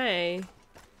too, hey?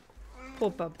 Poor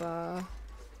Baba.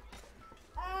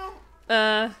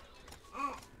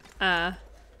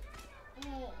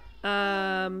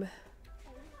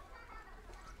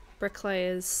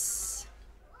 Bricklayers.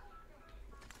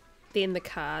 Then the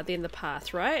car, then the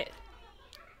path, right?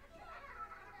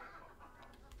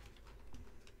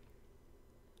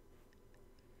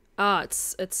 Ah,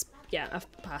 it's, yeah, I've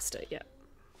passed it, yeah.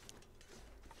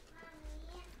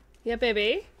 Yeah,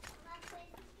 baby?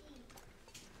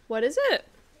 What is it?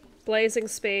 Blazing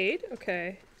speed?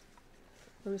 Okay.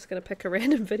 I'm just gonna pick a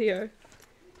random video.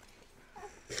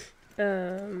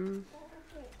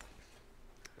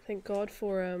 Thank God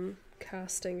for,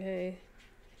 casting, hey?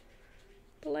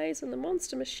 Blaze and the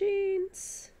Monster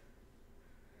Machines.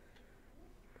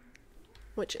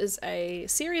 Which is a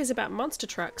series about monster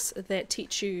trucks that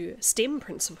teach you STEM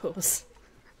principles.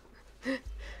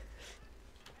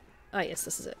 Ah, yes,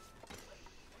 this is it.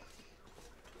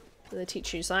 They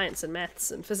teach you science and maths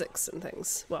and physics and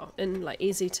things. Well, in like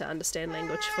easy to understand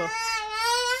language for...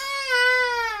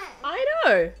 I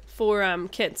know! For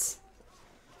kids.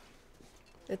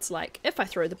 It's like, if I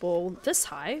throw the ball this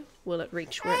high, will it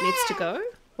reach where it needs to go?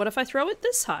 What if I throw it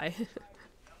this high?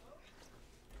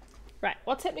 Right,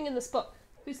 what's happening in this book?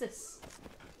 Who's this?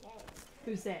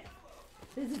 Who's that?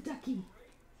 There's a ducky.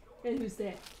 And who's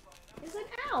that? There's an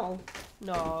owl.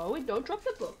 No, don't drop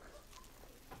the book.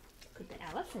 Look at the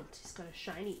elephant. He's got a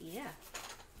shiny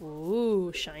ear.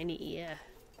 Ooh, shiny ear.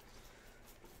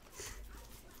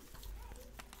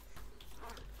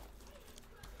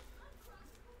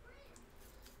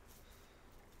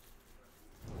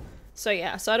 So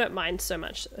yeah, so I don't mind so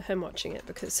much him watching it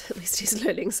because at least he's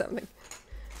learning something.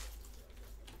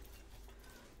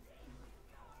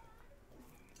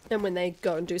 And when they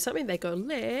go and do something, they go,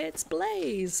 let's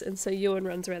blaze. And so Ewan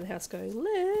runs around the house going,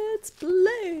 let's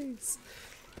blaze.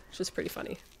 Which is pretty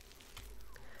funny.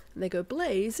 And they go,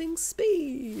 blazing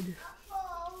speed.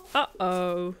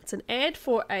 Uh-oh. It's an ad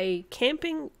for a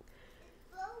camping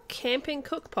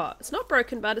cook pot. It's not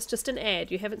broken, but it's just an ad.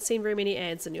 You haven't seen very many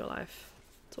ads in your life.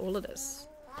 That's all it is.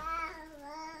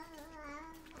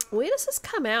 Where does this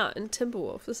come out in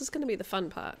Timberwolf? This is going to be the fun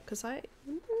part, because I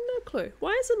no clue.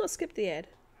 Why is it not skip the ad?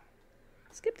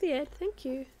 Skip the ad, thank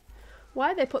you.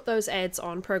 Why they put those ads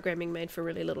on programming made for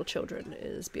really little children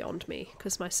is beyond me,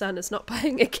 because my son is not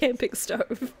buying a camping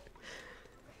stove.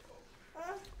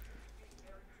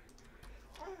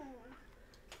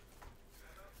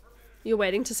 You're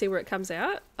waiting to see where it comes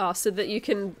out? Oh, so that you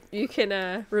can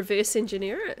reverse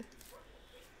engineer it?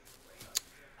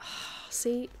 Oh,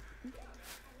 see?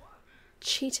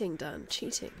 Cheating done,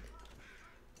 cheating.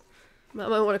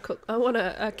 Mum, I want to cook. I want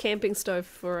a camping stove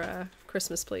for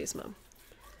Christmas, please, Mum.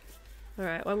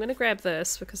 Alright, well I'm going to grab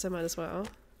this because I might as well.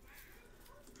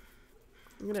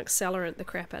 I'm gonna accelerate the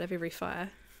crap out of every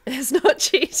fire. It's not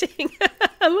cheating.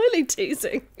 I'm only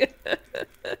teasing.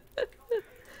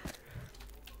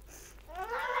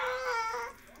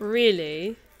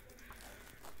 Really?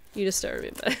 You just don't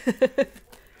remember.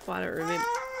 Well, I don't remember.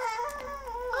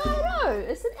 Oh no!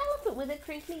 It's an elephant with a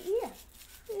crinkly ear.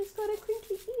 It's got a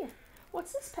crinkly ear.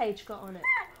 What's this page got on it?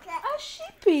 A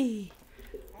sheepy!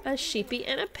 A sheepy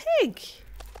and a pig.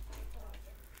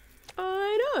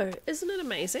 I know. Isn't it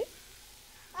amazing?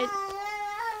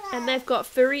 And they've got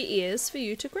furry ears for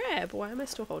you to grab. Why am I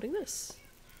still holding this?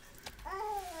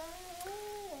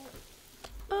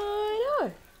 I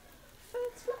know.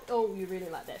 Oh, you really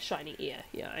like that shiny ear.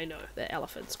 Yeah, I know. The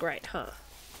elephant's great, huh?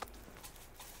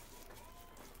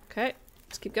 Okay,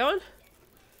 let's keep going.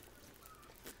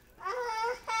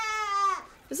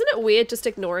 Isn't it weird just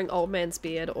ignoring old man's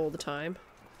beard all the time?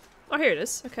 Oh, here it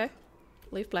is. Okay.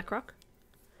 Leave Blackrock.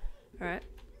 Alright.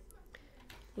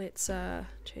 Let's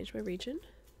change my region.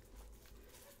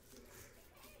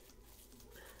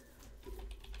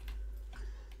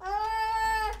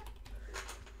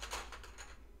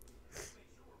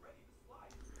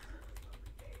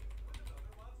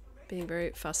 Being very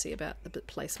fussy about the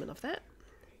placement of that.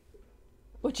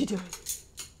 What you doing?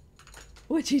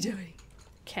 What you doing?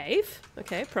 Cave?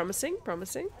 Okay, promising,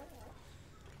 promising.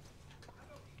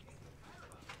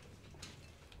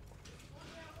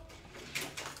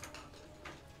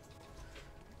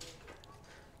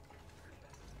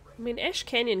 I mean, Ash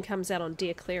Canyon comes out on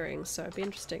Deer Clearing, so it'd be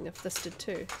interesting if this did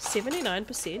too.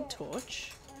 79%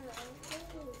 torch.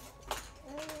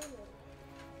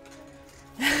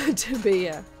 To be,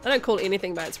 I don't call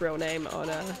anything by its real name on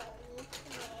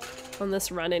this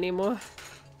run anymore.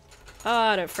 Oh,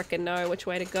 I don't frickin' know which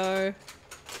way to go.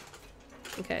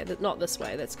 Okay, not this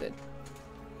way, that's good.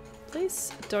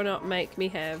 Please do not make me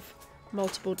have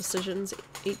multiple decisions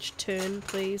each turn,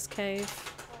 please, cave.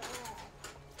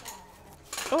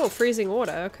 Oh, freezing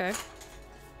water, okay.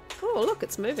 Oh, look,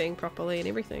 it's moving properly and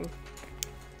everything.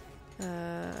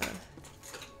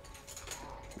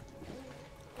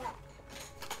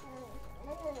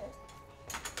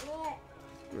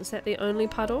 Is that the only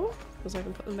puddle? Because I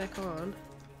can put them back on.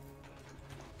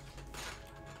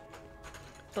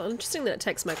 Oh, interesting that it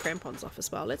takes my crampons off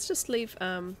as well. Let's just leave,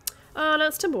 oh no,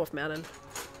 it's Timberwolf Mountain.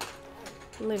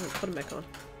 I'll leave it, put them back on.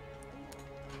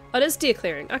 Oh, it is Deer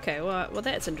Clearing. Okay, well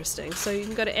that's interesting. So you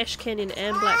can go to Ash Canyon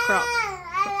and Black Rock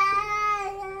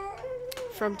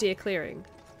from Deer Clearing.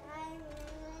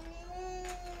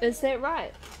 Is that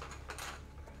right?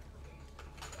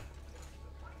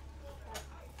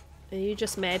 Are you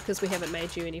just mad because we haven't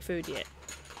made you any food yet?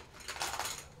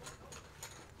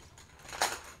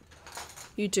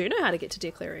 You do know how to get to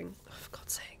Deer Clearing. Oh, for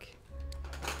God's sake.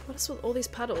 What is with all these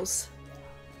puddles?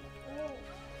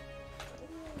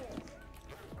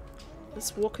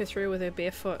 Let's walk her through with her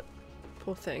barefoot.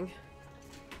 Poor thing.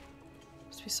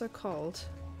 Must be so cold.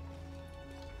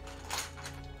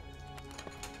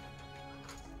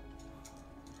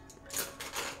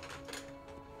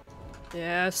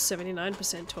 Yeah,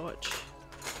 79% torch.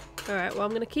 Alright, well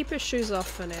I'm gonna keep her shoes off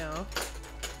for now.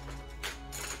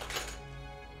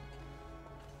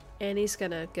 Annie's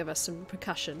gonna give us some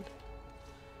percussion.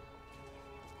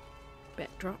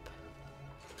 Backdrop.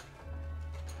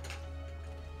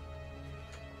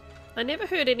 I never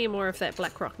heard any more of that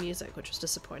Black Rock music, which was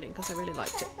disappointing because I really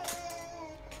liked it.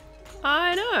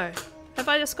 I know! Have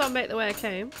I just gone back the way I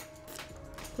came?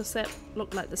 Because that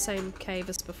looked like the same cave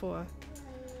as before.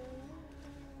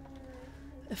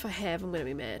 If I have, I'm gonna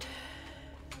be mad.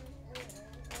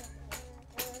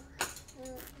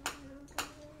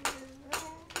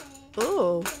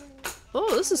 Oh!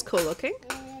 Oh, this is cool looking.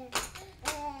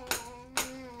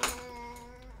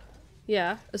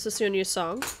 Yeah, is this your new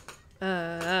song?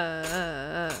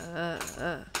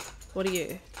 What are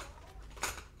you?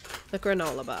 A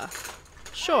granola bar.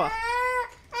 Sure.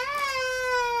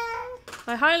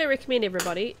 I highly recommend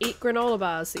everybody eat granola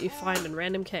bars that you find in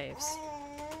random caves.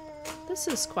 This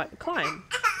is quite a climb.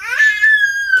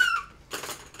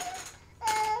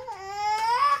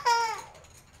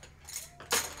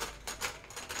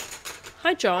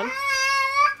 Hi, John.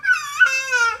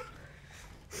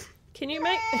 Can you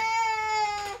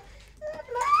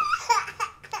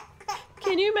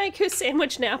make her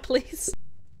sandwich now, please?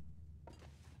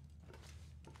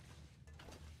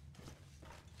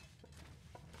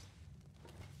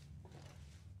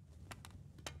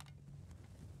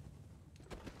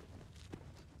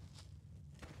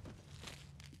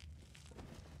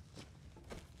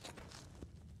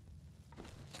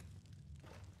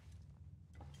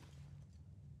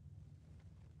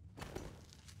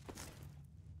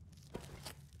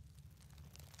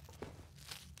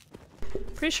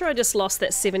 Pretty sure I just lost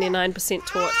that 79%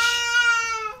 torch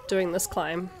doing this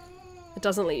climb. It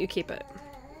doesn't let you keep it.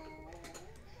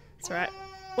 It's alright.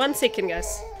 1 second,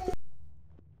 guys.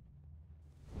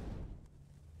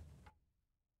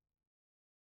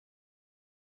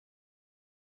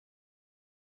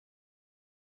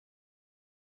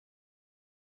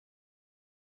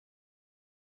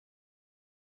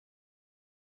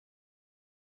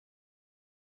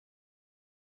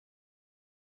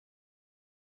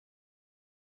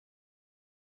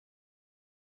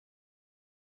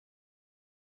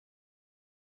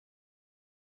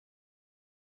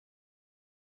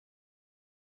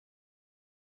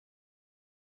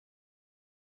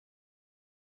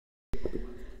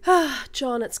 Ah,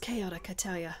 John, it's chaotic, I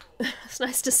tell ya. It's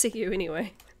nice to see you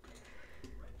anyway.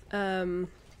 We're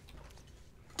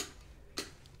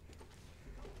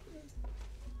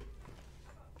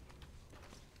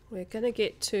gonna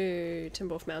get to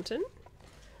Timberwolf Mountain.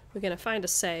 We're gonna find a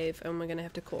save and we're gonna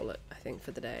have to call it, I think,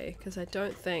 for the day. Because I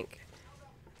think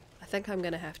I'm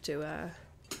gonna have to,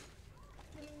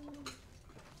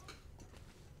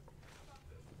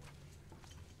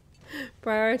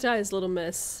 prioritize Little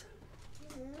Miss.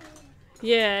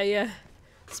 Yeah.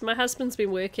 So my husband's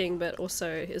been working but also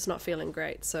is not feeling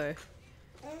great, so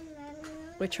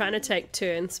we're trying to take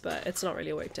turns but it's not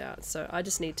really worked out, so I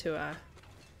just need to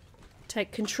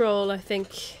take control, I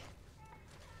think.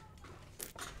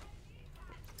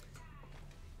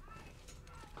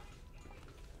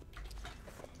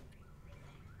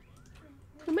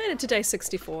 We made it to day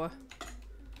 64.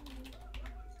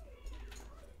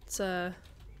 It's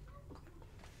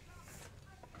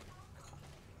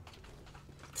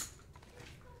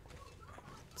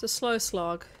It's a slow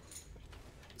slog.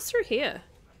 What's through here?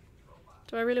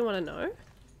 Do I really want to know?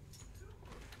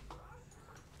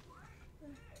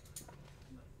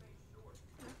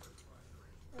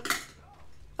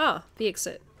 Ah, the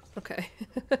exit. Okay.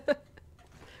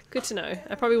 Good to know.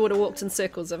 I probably would have walked in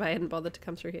circles if I hadn't bothered to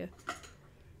come through here.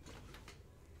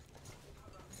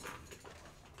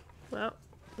 Well,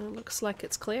 it looks like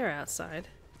it's clear outside.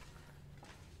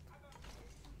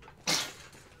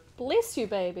 Bless you,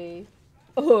 baby.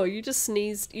 Oh, you just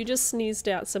sneezed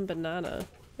out some banana.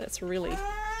 That's really...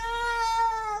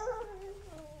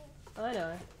 I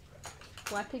know.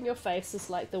 Wiping your face is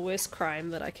like the worst crime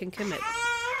that I can commit.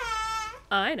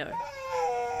 I know.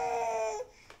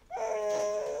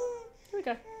 Here we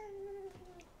go.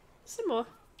 Some more.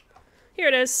 Here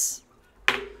it is.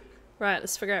 Right,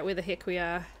 let's figure out where the heck we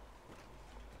are.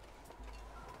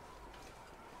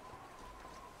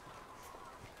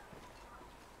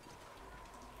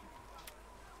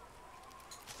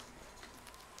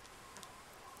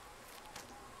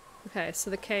 Okay, so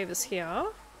the cave is here.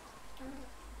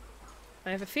 I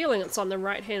have a feeling it's on the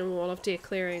right-hand wall of Deer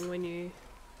Clearing when you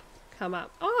come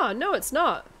up. Oh, no it's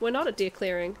not. We're not at Deer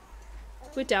Clearing.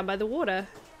 We're down by the water.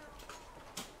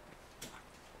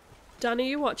 Dun, are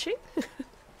you watching?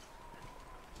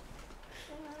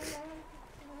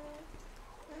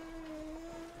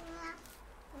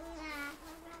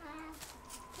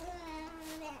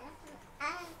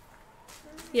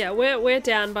 Yeah, we're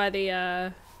down by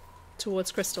the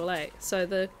towards Crystal Lake. So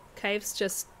the cave's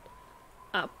just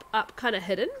up kind of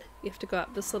hidden. You have to go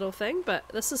up this little thing, but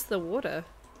this is the water.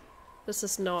 This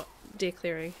is not Deer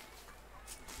Clearing.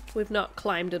 We've not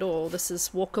climbed at all. This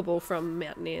is walkable from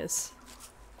mountaineers,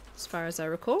 as far as I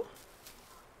recall.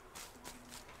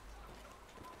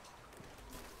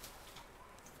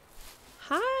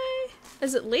 Hi!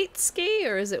 Is it Leet Ski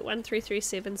or is it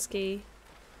 1337 Ski?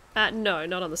 No,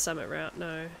 not on the summit route,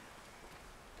 no.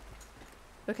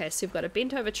 Okay, so you've got a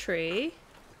bent over tree.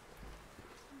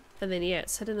 And then, yeah,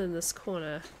 it's hidden in this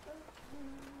corner.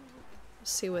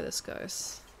 Let's see where this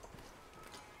goes.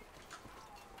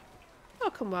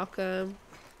 Welcome, welcome.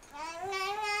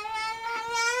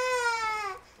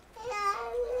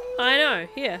 I know,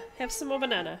 here, have some more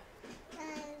banana.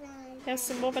 Have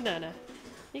some more banana.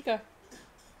 Here you go.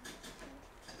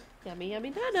 Yummy,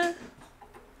 yummy banana.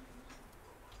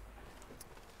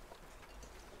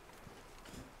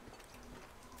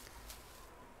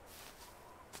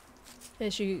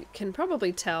 As you can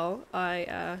probably tell,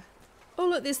 oh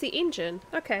look, there's the engine.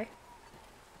 Okay.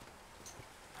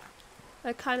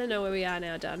 I kind of know where we are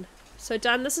now, Dun. So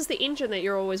Dun, this is the engine that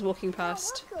you're always walking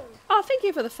past. Oh, thank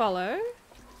you for the follow.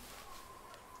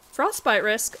 Frostbite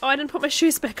risk? Oh, I didn't put my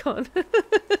shoes back on.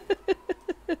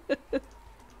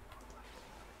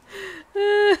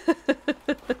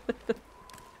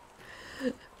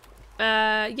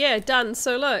 Yeah, Dun.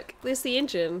 So look, there's the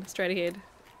engine straight ahead.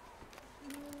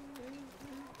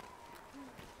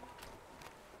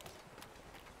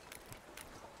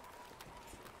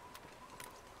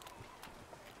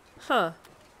 Huh.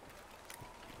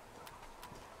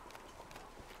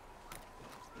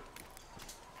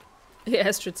 Yeah,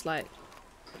 Astrid's like,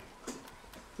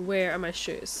 where are my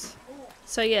shoes?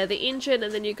 So yeah, the engine,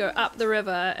 and then you go up the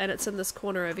river, and it's in this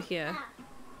corner over here.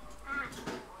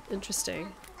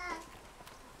 Interesting.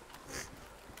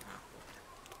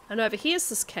 And over here's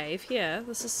this cave here.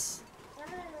 This is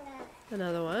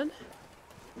another one.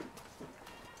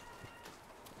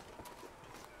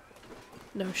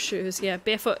 No shoes. Yeah,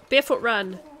 barefoot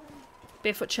run.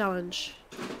 Barefoot challenge.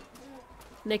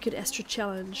 Naked Astrid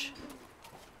challenge.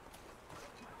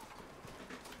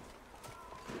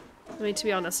 I mean, to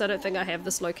be honest, I don't think I have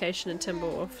this location in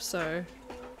Timberwolf, so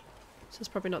this is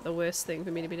probably not the worst thing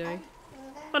for me to be doing.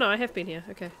 Oh no, I have been here.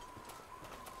 Okay.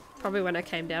 Probably when I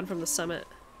came down from the summit.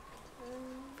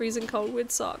 Freezing cold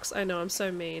wet socks. I know, I'm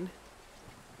so mean.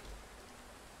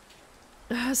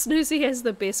 Snoozy has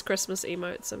the best Christmas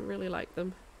emotes. I really like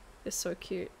them. They're so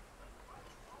cute.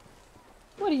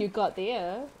 What do you got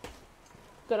there?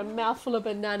 Got a mouthful of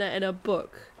banana and a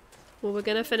book. Well, we're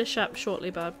gonna finish up shortly,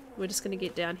 bud. We're just gonna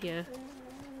get down here.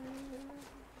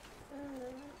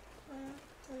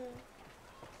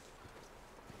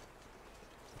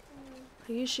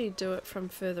 I usually do it from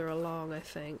further along, I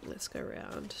think. Let's go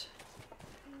around.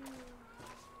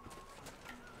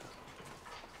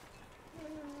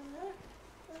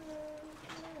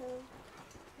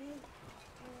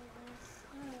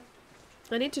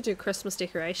 I need to do Christmas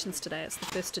decorations today. It's the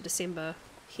 1st of December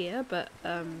here, but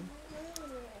I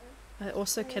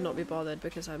also cannot be bothered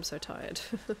because I'm so tired.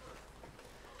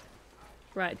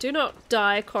 Right, do not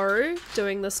die, Koru,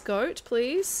 doing this goat,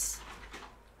 please.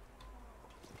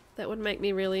 That would make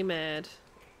me really mad.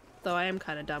 Though I am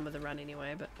kind of done with the run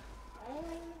anyway, but...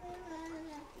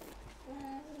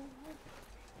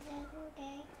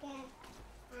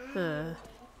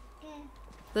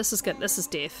 This is good. This is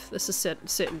death. This is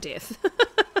certain death.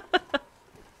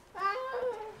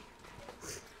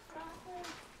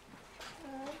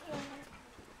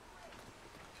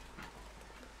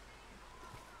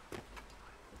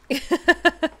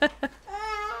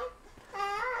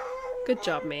 Good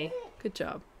job, me. Good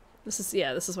job. This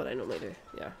is what I normally do.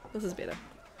 Yeah, this is better.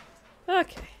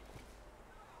 Okay.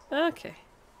 Okay.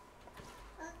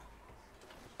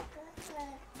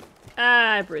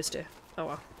 Ah, I bruised her. Oh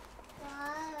well.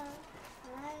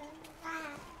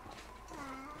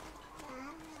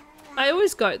 I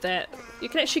always goat that. You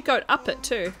can actually goat up it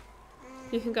too.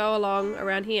 You can go along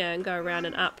around here and go around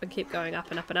and up and keep going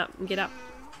up and up and up and get up.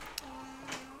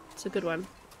 It's a good one.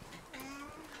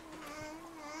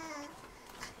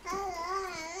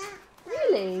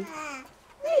 Really?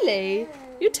 Really?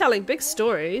 You're telling big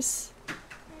stories.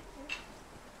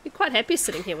 You're quite happy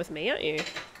sitting here with me, aren't you?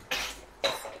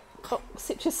 Oh,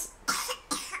 just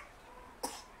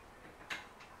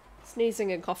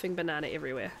sneezing and coughing banana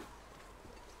everywhere.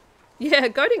 Yeah,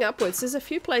 goating upwards. There's a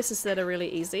few places that are really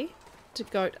easy to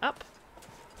goat up.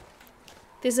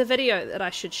 There's a video that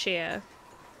I should share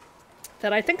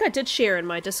that I think I did share in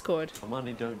my Discord.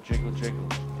 Money don't jiggle jiggle,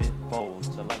 it folds.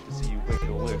 I'd like to see you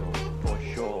wiggle wiggle for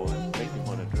sure and make me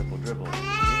wanna dribble dribble. You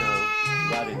know,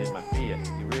 riding in my Fiat,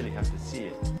 you really have to see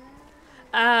it.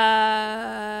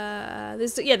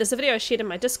 There's a video I shared in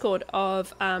my Discord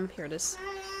of here it is.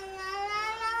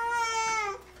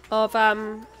 Of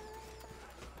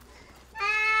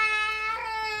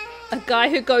a guy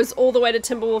who goes all the way to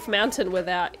Timberwolf Mountain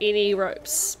without any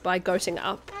ropes by goating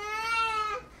up.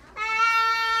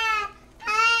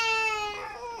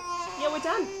 Yeah, we're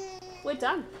done. We're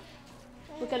done.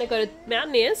 We're gonna go to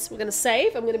Mountaineers, we're gonna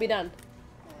save, I'm gonna be done.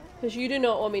 Because you do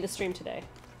not want me to stream today.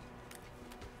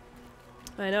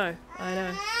 I know, I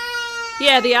know.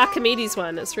 Yeah, the Archimedes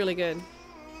one, it's really good.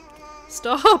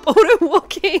 Stop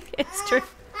auto-walking, it's true.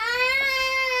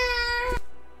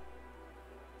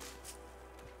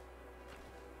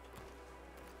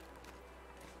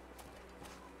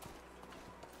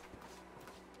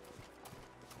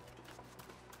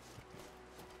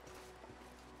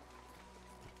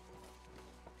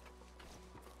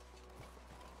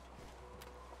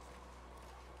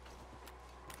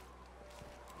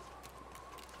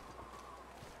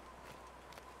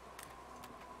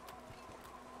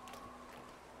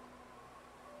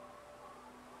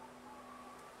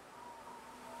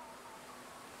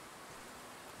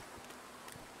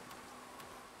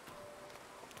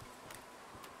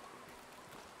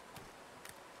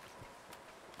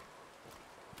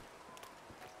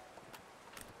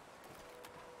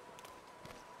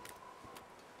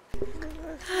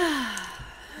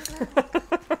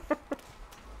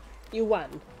 You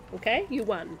won, okay? You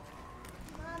won.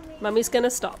 Mummy's gonna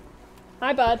stop.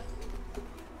 Hi, bud.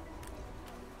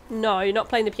 No, you're not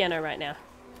playing the piano right now.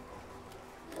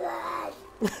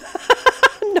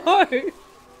 No.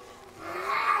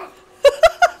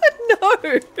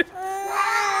 No.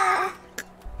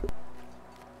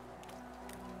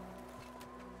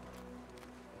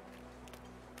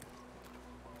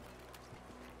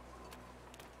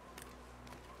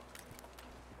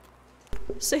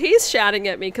 So he's shouting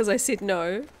at me because I said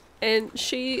no, and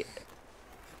she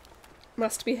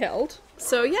must be held.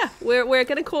 So yeah, we're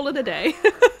gonna call it a day.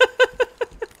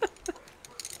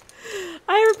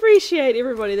 I appreciate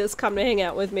everybody that's come to hang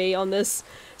out with me on this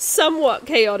somewhat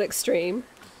chaotic stream.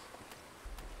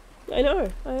 I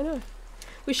know.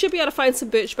 We should be able to find some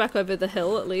birch back over the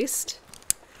hill at least.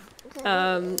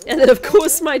 And then of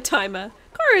course my timer.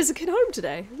 Cora isn't home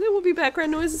today. There will be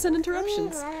background noises and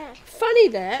interruptions. Funny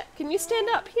that. Can you stand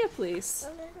up here please?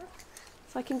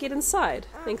 So I can get inside.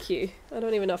 Thank you. I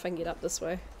don't even know if I can get up this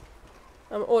way.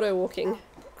 I'm auto walking.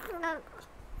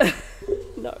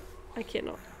 No, I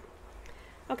cannot.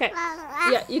 Okay.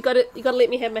 Yeah, you gotta let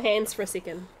me have my hands for a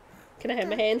second. Can I have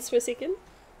my hands for a second?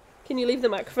 Can you leave the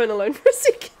microphone alone for a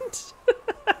second?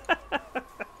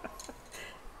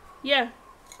 Yeah,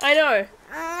 I know.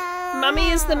 Mummy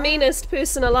is the meanest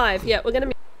person alive. Yeah, we're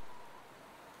gonna.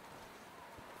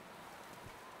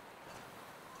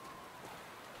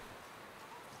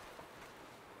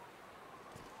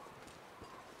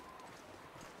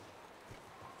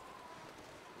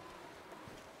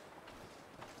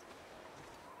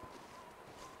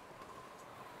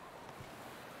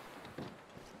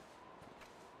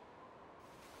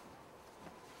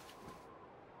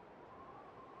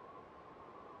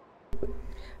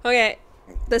 Okay,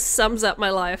 this sums up my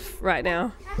life right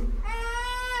now.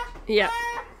 Yeah.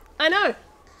 I know.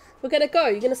 We're gonna go.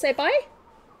 You gonna say bye?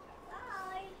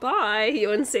 Bye. Bye,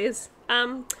 Ewan says.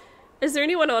 Is there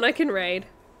anyone on I can raid?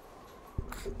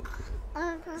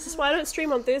 This is why I don't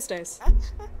stream on Thursdays. I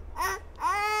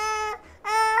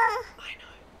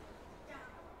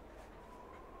know.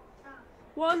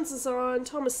 Wands is on,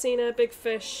 Thomasina, Big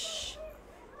Fish,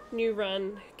 New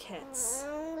Run, Cats.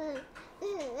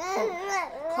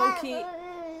 Conky,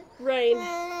 Rain.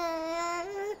 I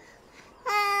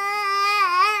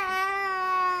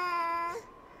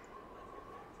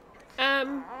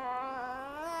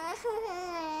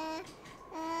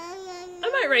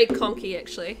might raid Conky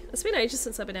actually. It's been ages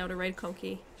since I've been able to raid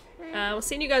Conky. We'll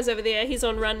send you guys over there. He's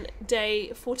on run day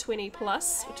 420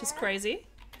 plus, which is crazy.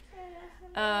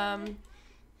 I'm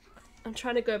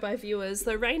trying to go by viewers,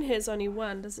 though Rain has only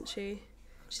one, doesn't she?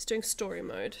 She's doing story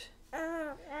mode.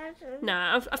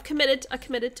 Nah, I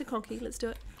committed to Conky. Let's do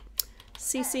it.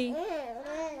 CC.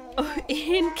 Oh,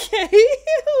 NK.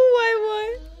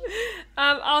 Why?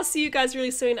 I'll see you guys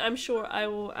really soon. I'm sure I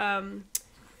will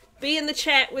be in the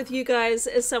chat with you guys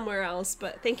somewhere else.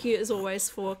 But thank you as always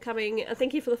for coming.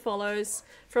 Thank you for the follows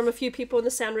from a few people in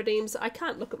the sound redeems. I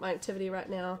can't look at my activity right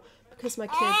now because my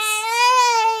kids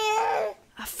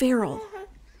are feral.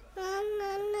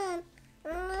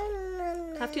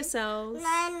 Have to yourselves.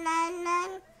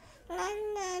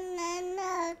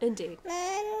 Indeed.